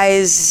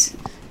guys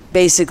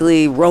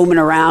basically roaming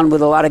around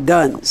with a lot of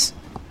guns.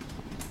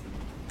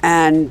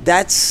 And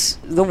that's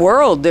the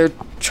world they're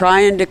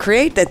trying to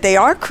create, that they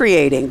are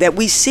creating, that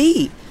we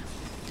see.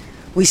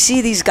 We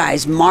see these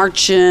guys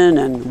marching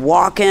and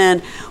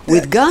walking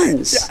with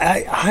guns.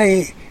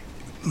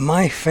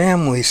 My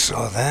family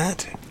saw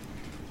that.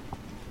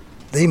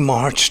 They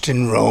marched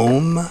in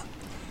Rome.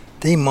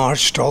 They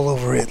marched all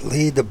over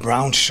Italy, the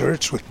brown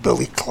shirts with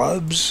billy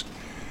clubs,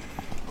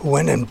 who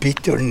went and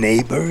beat their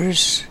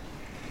neighbors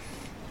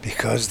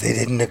because they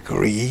didn't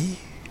agree.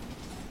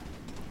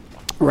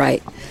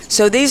 Right.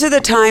 So these are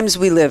the times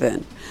we live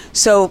in.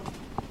 So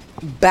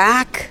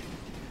back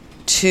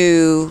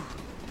to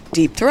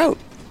Deep Throat.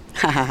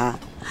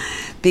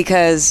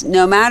 Because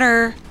no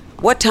matter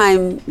what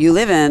time you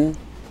live in,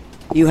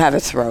 you have a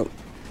throat.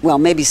 Well,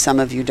 maybe some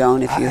of you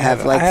don't if you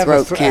have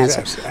throat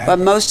cancer. But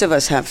most of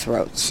us have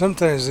throats.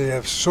 Sometimes they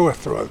have sore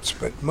throats,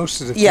 but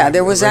most of the time... Yeah,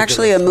 there was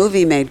actually a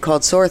movie made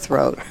called Sore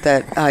Throat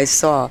that I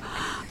saw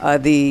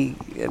the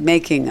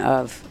making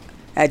of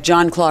at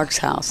John Clark's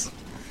house,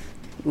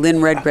 Lynn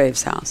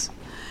Redgrave's house.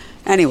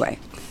 Anyway,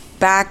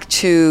 back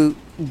to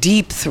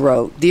Deep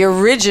Throat, the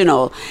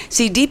original.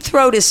 See, Deep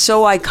Throat is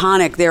so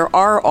iconic. There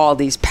are all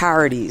these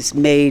parodies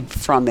made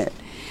from it.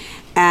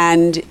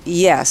 And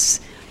yes,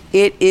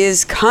 it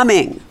is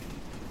coming.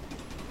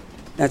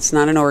 That's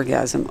not an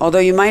orgasm, although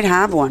you might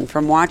have one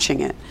from watching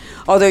it.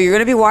 Although you're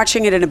going to be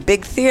watching it in a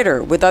big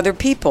theater with other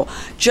people,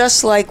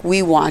 just like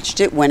we watched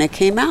it when it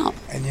came out.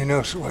 And you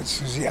know what,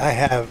 Susie? I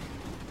have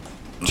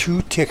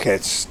 2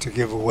 tickets to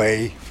give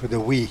away for the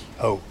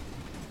WeHo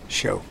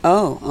show.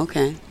 Oh,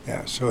 okay.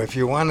 Yeah, so if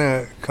you want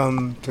to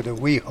come to the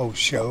WeHo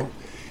show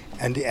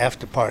and the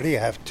after party,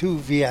 I have 2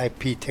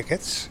 VIP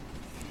tickets.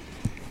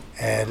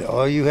 And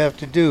all you have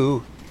to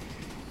do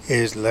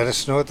is let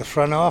us know at the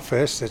front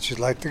office that you'd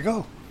like to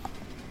go.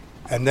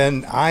 And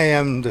then I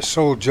am the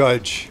sole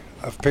judge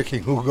of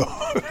picking who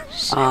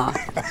goes.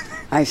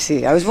 I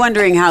see. I was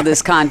wondering how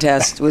this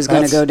contest was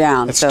going to go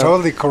down. It's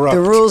totally corrupt.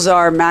 The rules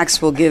are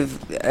Max will give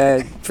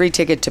a free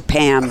ticket to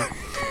Pam.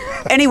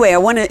 Anyway, I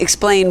want to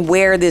explain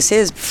where this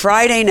is.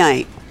 Friday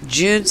night,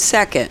 June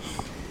 2nd.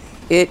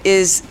 It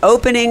is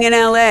opening in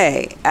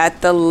L.A.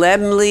 at the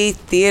Laemmle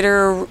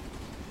Theater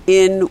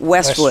in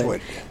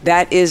Westwood.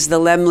 That is the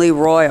Laemmle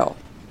Royal.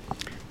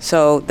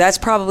 So that's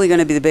probably going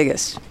to be the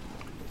biggest.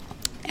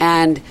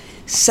 And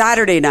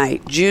Saturday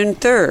night, June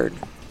 3rd,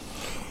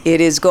 it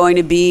is going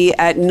to be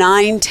at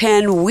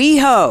 910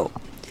 WeHo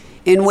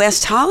in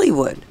West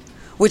Hollywood,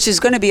 which is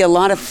going to be a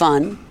lot of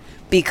fun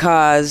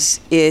because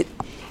it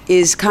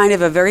is kind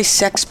of a very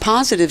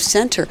sex-positive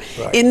center.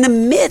 Right. In the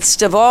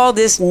midst of all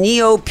this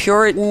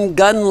neo-Puritan,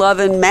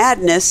 gun-loving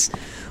madness,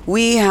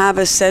 we have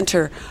a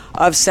center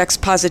of sex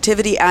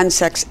positivity and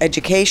sex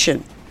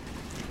education,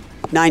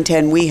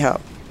 910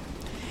 WeHo.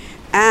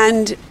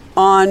 And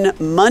on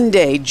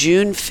Monday,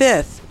 June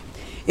 5th,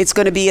 it's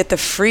going to be at the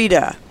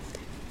Frida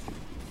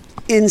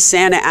in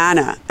Santa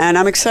Ana. And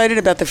I'm excited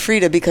about the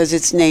Frida because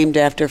it's named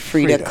after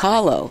Frida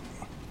Kahlo,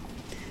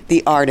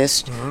 the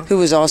artist, who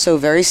was also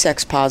very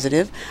sex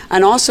positive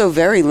and also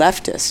very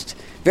leftist,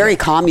 very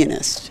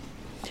communist.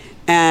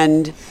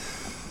 And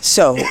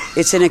so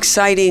it's an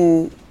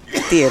exciting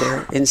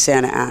theater in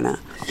Santa Ana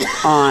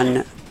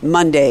on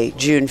Monday,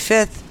 June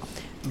 5th,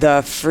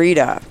 the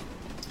Frida.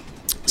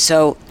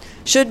 So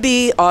should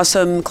be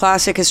awesome,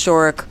 classic,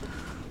 historic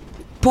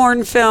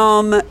porn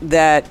film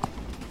that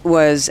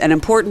was an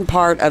important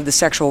part of the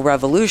sexual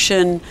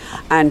revolution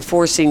and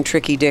forcing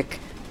Tricky Dick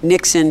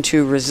Nixon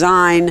to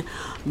resign,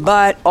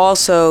 but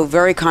also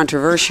very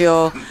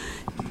controversial.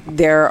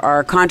 There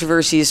are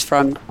controversies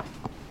from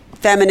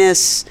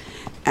feminists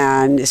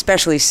and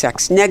especially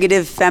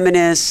sex-negative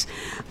feminists.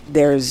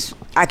 There's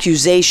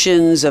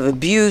accusations of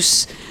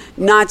abuse,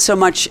 not so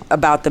much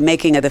about the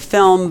making of the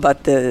film,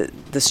 but the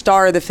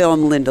star of the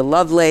film, Linda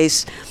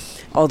Lovelace,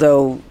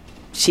 although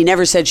she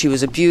never said she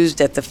was abused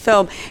at the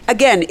film.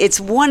 Again, it's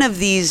one of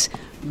these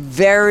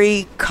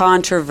very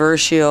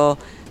controversial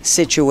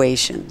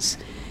situations.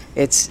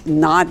 It's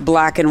not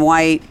black and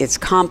white, it's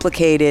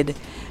complicated,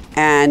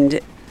 and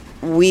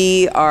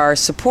we are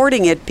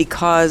supporting it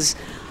because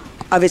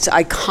of its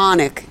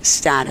iconic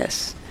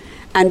status.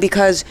 And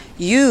because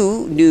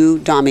you knew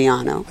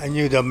Damiano. I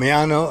knew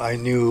Damiano. I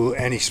knew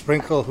Annie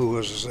Sprinkle, who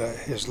was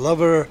his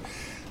lover.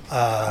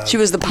 She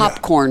was the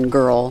popcorn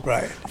girl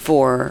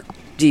for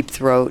Deep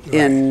Throat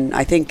in,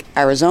 I think,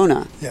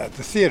 Arizona. Yeah,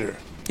 the theater.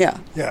 Yeah.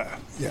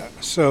 Yeah.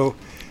 So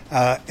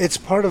it's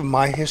part of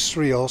my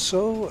history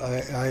also.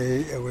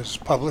 I was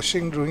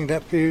publishing during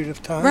that period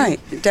of time.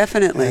 Right,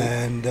 definitely.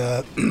 And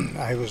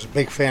I was a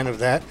big fan of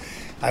that.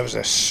 I was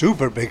a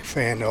super big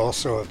fan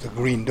also of the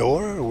Green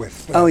Door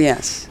with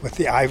with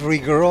the Ivory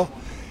Girl.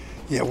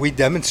 Yeah, we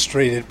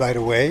demonstrated, by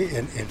the way,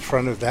 in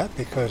front of that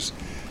because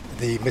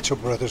the Mitchell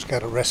brothers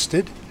got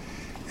arrested,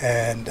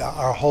 and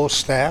our whole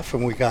staff,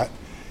 and we got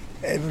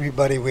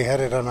everybody. We had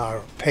it on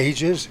our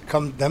pages.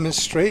 Come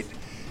demonstrate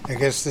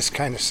against this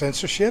kind of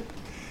censorship,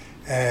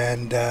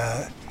 and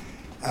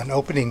on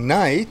opening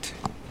night,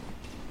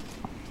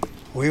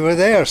 we were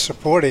there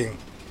supporting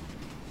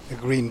the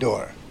Green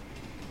Door.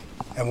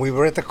 And we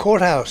were at the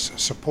courthouse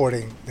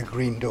supporting the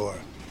Green Door.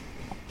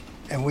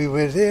 And we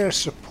were there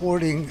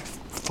supporting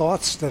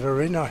thoughts that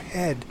are in our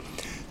head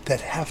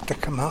that have to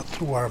come out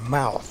through our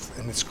mouth.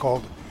 And it's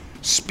called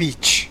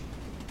speech.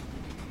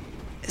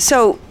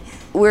 So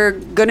we're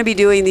going to be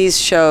doing these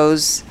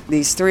shows,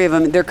 these 3 of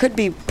them. There could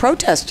be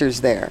protesters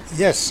there.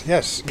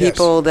 Yes.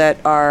 People that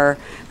are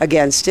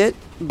against it.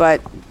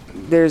 But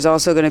there's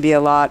also going to be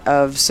a lot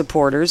of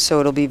supporters.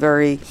 So it'll be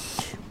very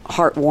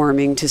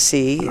heartwarming to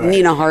see. Right.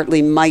 Nina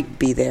Hartley might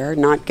be there,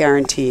 not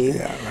guaranteeing.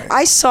 Yeah, right.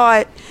 I saw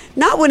it,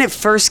 not when it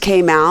first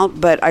came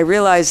out, but I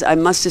realized I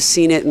must have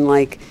seen it in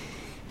like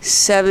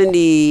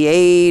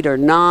 78 or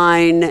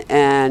 9,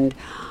 and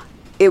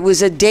it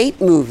was a date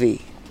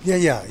movie.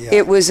 Yeah.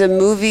 It was a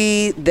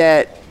movie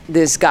that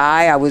this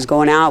guy I was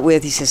going out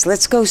with, he says,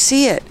 let's go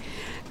see it.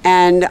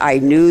 And I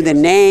knew the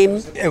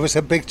name. It was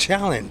a big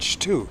challenge,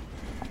 too.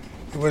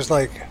 It was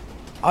like,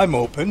 I'm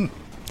open.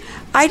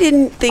 I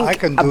didn't think I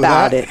can do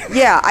about that. it.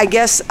 Yeah, I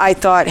guess I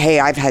thought, hey,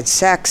 I've had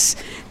sex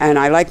and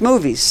I like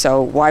movies,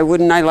 so why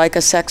wouldn't I like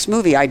a sex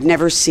movie? I'd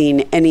never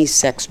seen any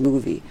sex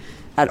movie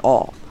at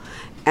all.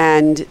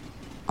 And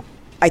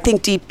I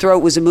think Deep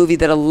Throat was a movie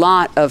that a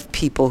lot of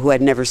people who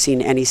had never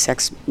seen any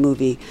sex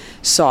movie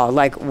saw,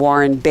 like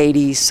Warren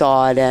Beatty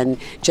saw it and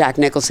Jack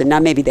Nicholson. Now,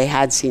 maybe they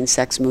had seen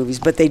sex movies,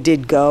 but they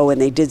did go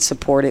and they did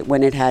support it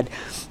when it had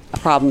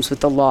problems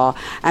with the law.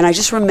 And I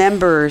just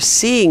remember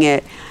seeing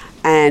it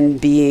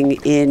and being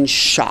in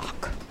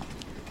shock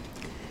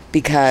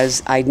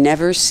because I'd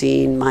never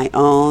seen my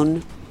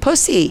own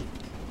pussy.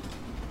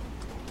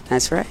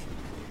 That's right.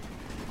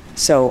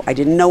 So I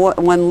didn't know what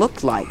one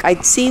looked like.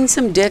 I'd seen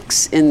some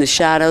dicks in the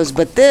shadows,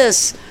 but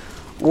this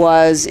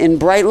was in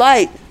bright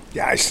light.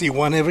 Yeah, I see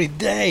one every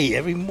day,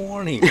 every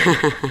morning.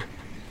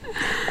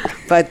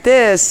 But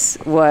this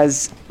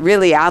was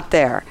really out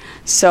there.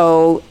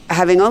 So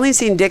having only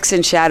seen dicks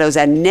in shadows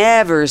and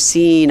never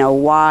seen a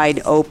wide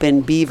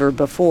open beaver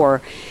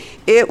before,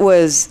 it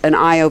was an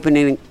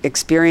eye-opening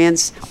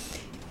experience.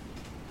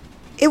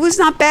 It was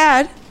not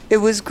bad. It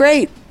was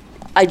great.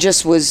 I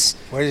just was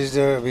What is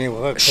there? I mean,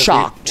 what could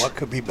shocked. What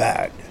could be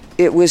bad?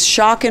 It was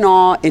shock and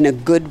awe in a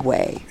good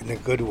way. In a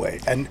good way.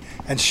 And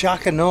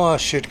shock and awe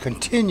should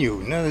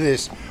continue. None of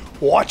this,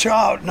 watch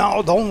out,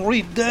 now don't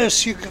read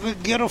this, you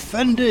could get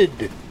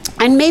offended.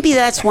 And maybe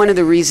that's one of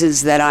the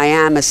reasons that I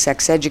am a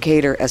sex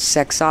educator, a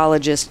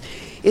sexologist,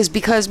 is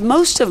because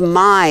most of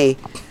my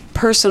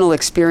personal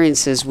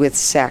experiences with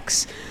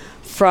sex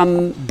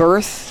from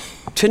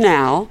birth to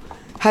now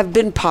have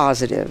been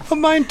positive. Oh,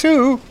 mine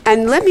too.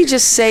 And let me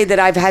just say that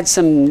I've had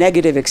some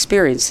negative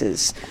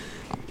experiences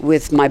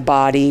with my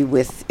body,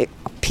 with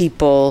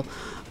people.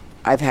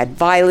 I've had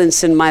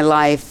violence in my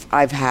life.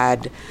 I've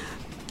had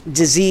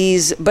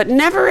disease, but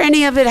never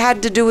any of it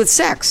had to do with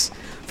sex.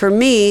 For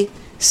me,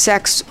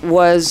 sex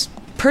was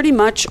pretty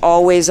much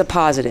always a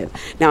positive.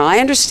 Now, I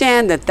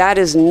understand that that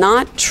is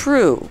not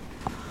true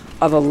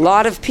of a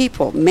lot of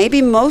people,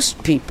 maybe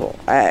most people.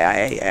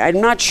 I'm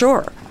not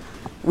sure.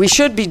 We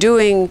should be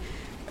doing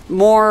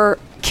more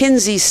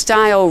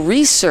Kinsey-style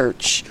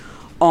research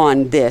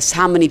on this,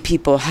 how many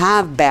people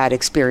have bad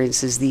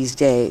experiences these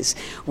days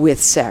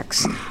with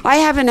sex. I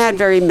haven't had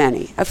very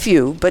many, a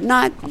few, but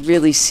not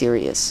really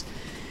serious.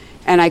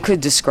 And I could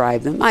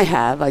describe them. I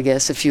have, I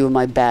guess, a few of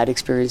my bad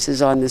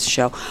experiences on this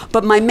show.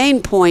 But my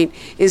main point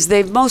is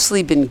they've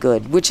mostly been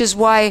good, which is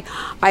why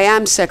I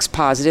am sex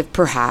positive,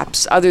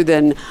 perhaps, other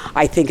than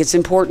I think it's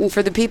important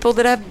for the people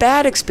that have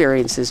bad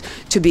experiences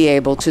to be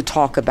able to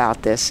talk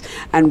about this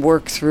and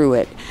work through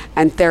it.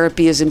 And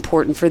therapy is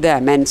important for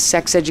them, and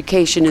sex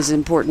education is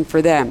important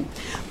for them.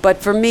 But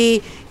for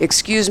me,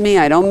 excuse me,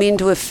 I don't mean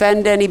to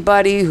offend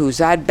anybody who's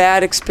had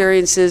bad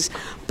experiences,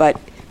 but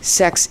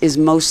sex is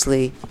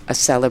mostly a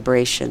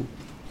celebration.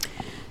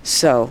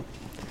 So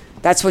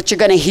that's what you're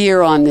going to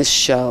hear on this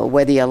show,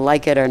 whether you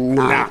like it or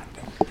not.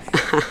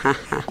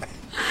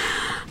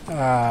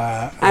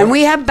 And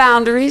we have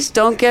boundaries.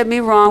 Don't get me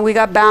wrong. We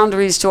got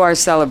boundaries to our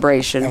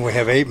celebration. And we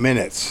have 8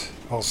 minutes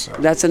also.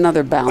 That's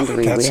another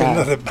boundary That's we have.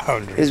 another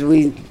boundary. Is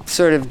we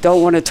sort of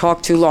don't want to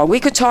talk too long. We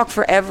could talk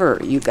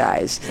forever, you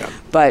guys. Yeah.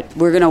 But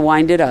we're going to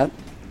wind it up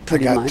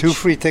pretty I got much. 2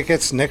 free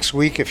tickets next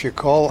week. If you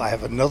call, I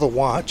have another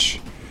watch.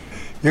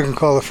 You can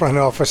call the front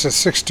office at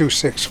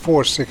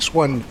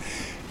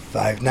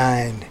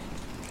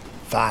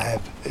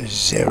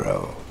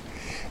 626-461-5950.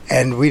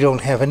 And we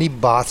don't have any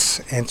bots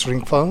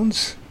answering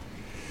phones.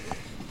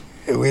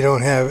 We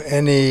don't have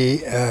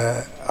any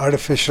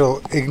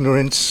artificial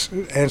ignorance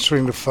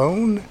answering the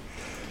phone.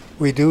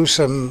 We do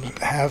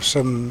have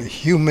some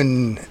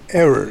human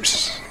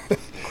errors.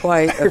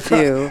 Quite a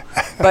few.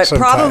 But Sometimes.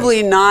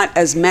 probably not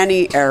as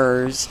many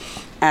errors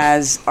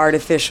as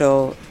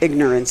artificial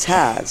ignorance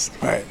has.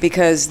 Right.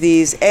 Because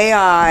these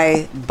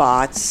AI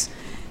bots,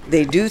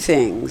 they do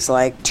things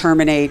like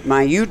terminate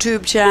my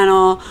YouTube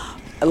channel,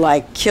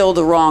 like kill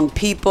the wrong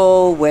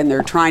people when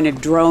they're trying to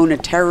drone a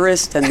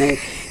terrorist and they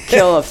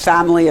kill a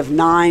family of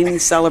 9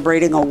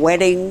 celebrating a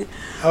wedding.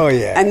 Oh,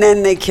 yeah. And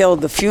then they killed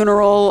the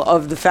funeral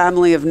of the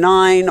family of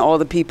 9, all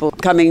the people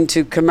coming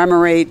to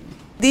commemorate.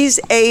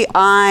 These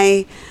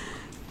AI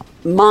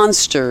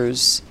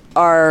monsters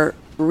are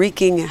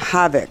wreaking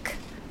havoc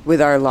with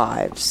our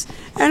lives.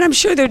 And I'm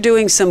sure they're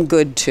doing some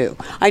good too.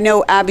 I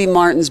know Abby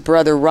Martin's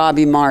brother,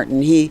 Robbie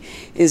Martin, he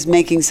is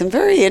making some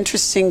very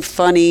interesting,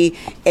 funny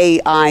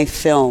AI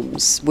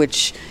films,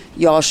 which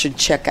y'all should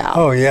check out.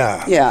 Oh,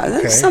 yeah. Yeah,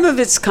 Okay. some of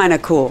it's kind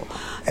of cool.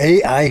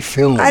 AI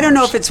films. I don't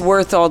know if it's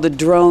worth all the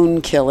drone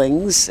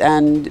killings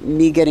and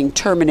me getting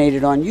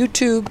terminated on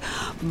YouTube,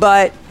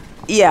 but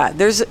yeah,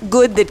 there's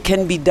good that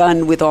can be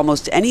done with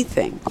almost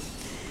anything.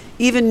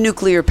 Even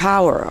nuclear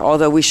power,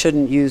 although we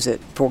shouldn't use it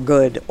for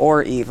good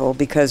or evil,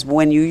 because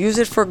when you use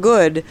it for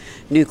good,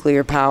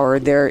 nuclear power,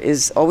 there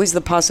is always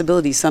the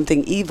possibility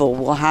something evil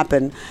will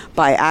happen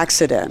by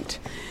accident.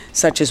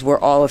 such as we're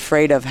all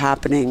afraid of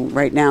happening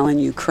right now in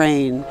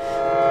Ukraine.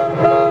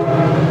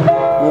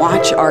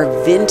 Watch our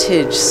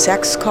vintage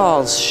sex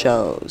calls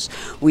shows.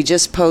 We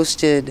just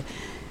posted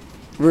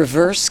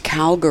reverse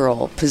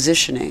cowgirl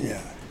positioning,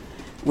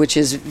 which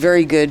is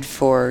very good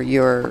for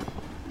your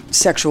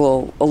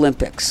sexual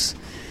Olympics.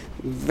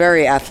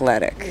 Very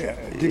athletic. Yeah,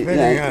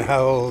 depending on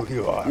how old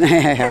you are.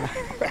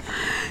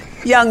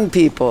 Young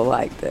people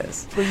like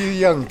this. For you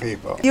young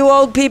people. You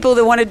old people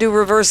that want to do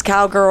reverse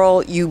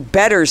cowgirl, you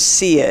better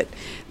see it,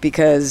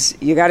 because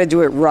you got to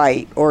do it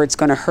right or it's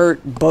going to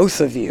hurt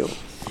both of you.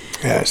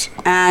 Yes.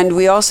 And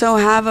we also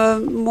have a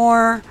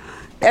more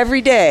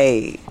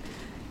everyday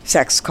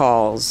sex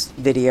calls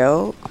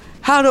video,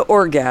 how to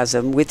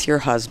orgasm with your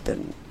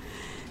husband.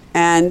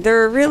 And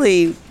they're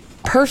really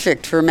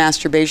perfect for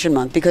Masturbation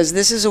Month, because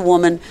this is a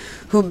woman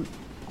who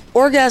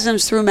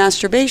orgasms through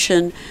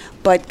masturbation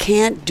but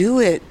can't do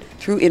it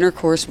through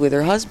intercourse with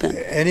her husband.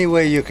 Any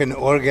way you can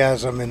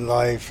orgasm in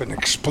life and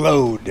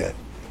explode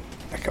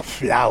like a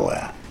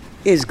flower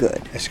is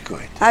good. It's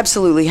good.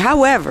 Absolutely.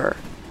 However,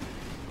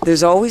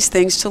 there's always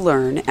things to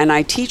learn, and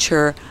I teach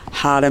her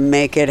how to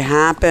make it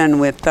happen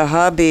with the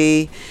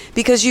hubby,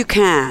 because you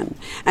can.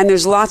 And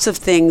there's lots of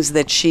things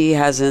that she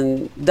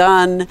hasn't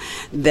done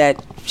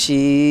that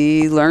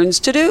she learns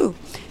to do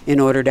in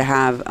order to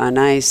have a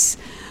nice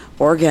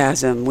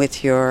orgasm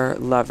with your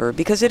lover,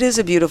 because it is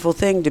a beautiful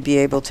thing to be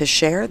able to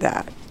share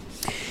that.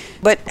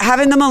 But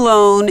having them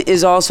alone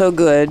is also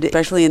good,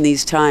 especially in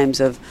these times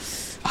of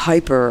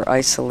hyper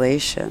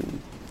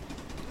isolation.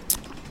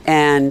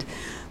 And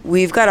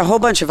we've got a whole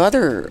bunch of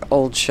other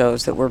old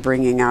shows that we're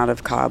bringing out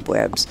of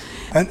cobwebs.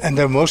 And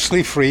they're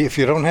mostly free. If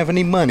you don't have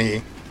any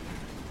money,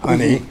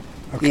 honey,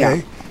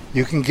 okay,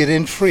 you can get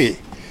in free.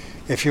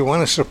 If you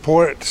want to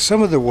support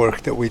some of the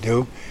work that we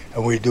do,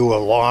 and we do a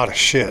lot of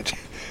shit,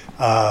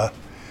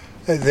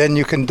 then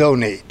you can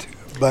donate.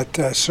 But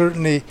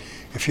certainly,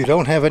 if you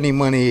don't have any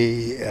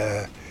money,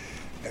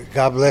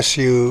 God bless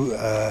you,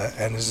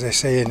 and as they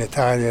say in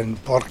Italian,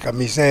 porca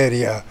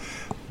miseria,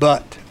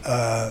 but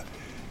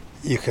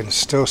you can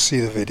still see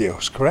the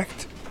videos,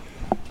 correct?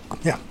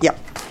 Yeah. Yep.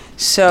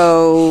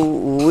 So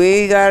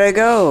we gotta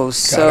go.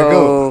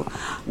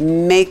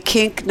 Make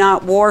kink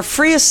not war.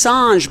 Free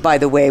Assange, by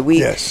the way.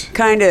 We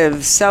kind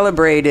of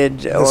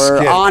celebrated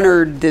or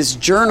honored this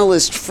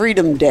Journalist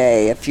Freedom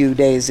Day a few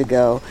days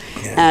ago.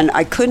 Yeah. And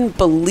I couldn't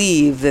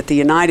believe that the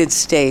United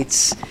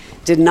States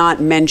did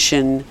not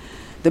mention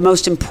the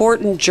most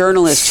important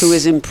journalist who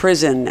is in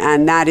prison,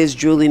 and that is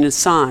Julian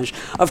Assange.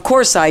 Of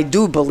course I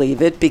do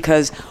believe it,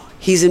 because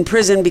he's in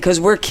prison because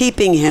we're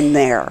keeping him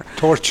there.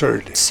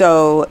 Tortured.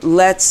 So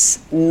let's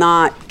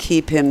not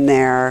keep him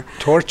there.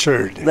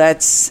 Tortured.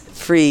 Let's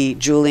free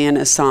Julian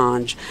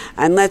Assange.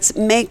 And let's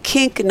make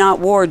kink not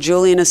war.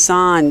 Julian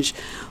Assange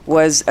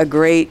was a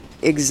great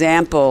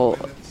example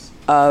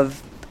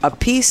of a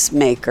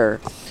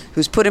peacemaker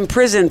who's put in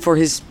prison for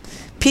his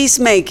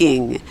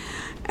peacemaking.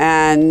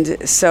 And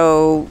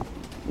so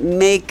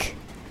make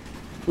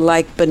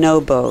like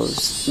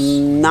bonobos,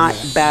 not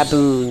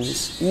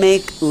baboons.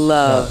 Make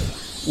love,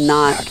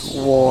 not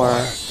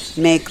war.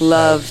 Make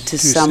love to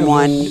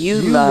someone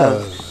you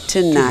love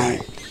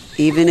tonight,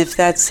 even if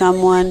that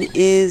someone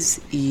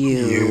is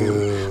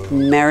you.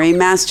 Merry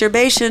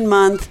Masturbation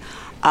Month.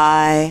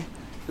 I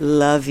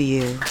love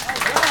you.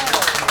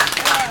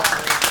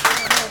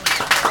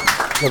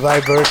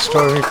 Goodbye, Bert,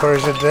 Stormy,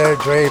 Persia,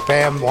 Dre,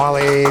 Pam,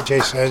 Wally,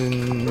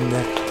 Jason,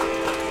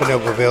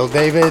 Bonoboville,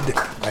 David.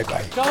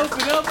 Bye-bye. Go,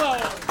 Bonobo!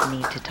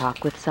 Need to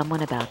talk with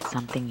someone about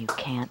something you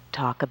can't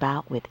talk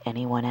about with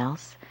anyone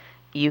else?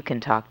 You can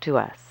talk to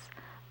us.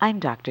 I'm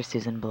Dr.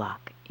 Susan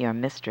Block, your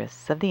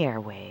mistress of the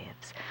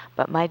airwaves,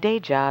 but my day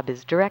job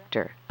is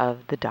director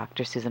of the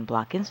Dr. Susan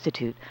Block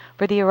Institute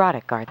for the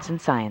Erotic Arts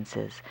and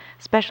Sciences,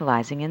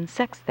 specializing in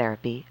sex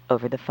therapy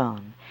over the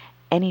phone.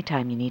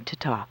 Anytime you need to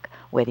talk,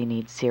 whether you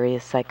need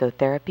serious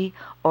psychotherapy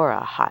or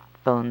a hot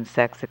phone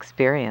sex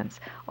experience,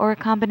 or a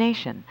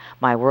combination,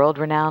 my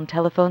world-renowned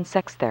telephone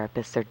sex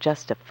therapists are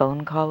just a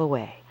phone call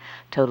away.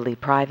 Totally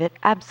private,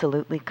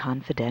 absolutely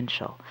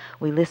confidential.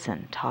 We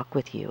listen, talk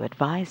with you,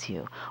 advise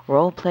you,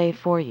 role play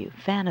for you,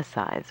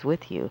 fantasize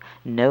with you.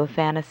 No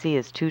fantasy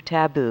is too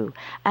taboo,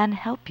 and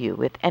help you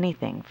with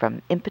anything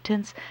from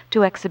impotence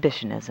to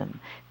exhibitionism,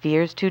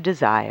 fears to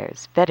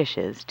desires,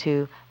 fetishes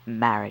to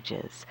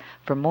marriages.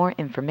 For more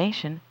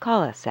information,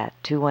 call us at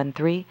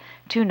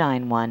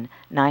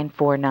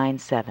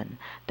 213-291-9497.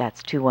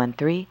 That's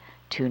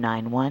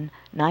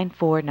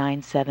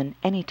 213-291-9497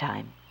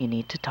 anytime you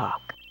need to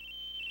talk.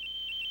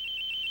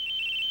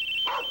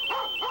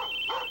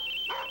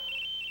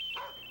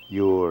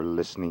 You're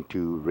listening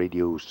to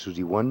Radio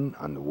Susie One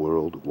on the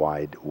World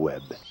Wide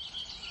Web.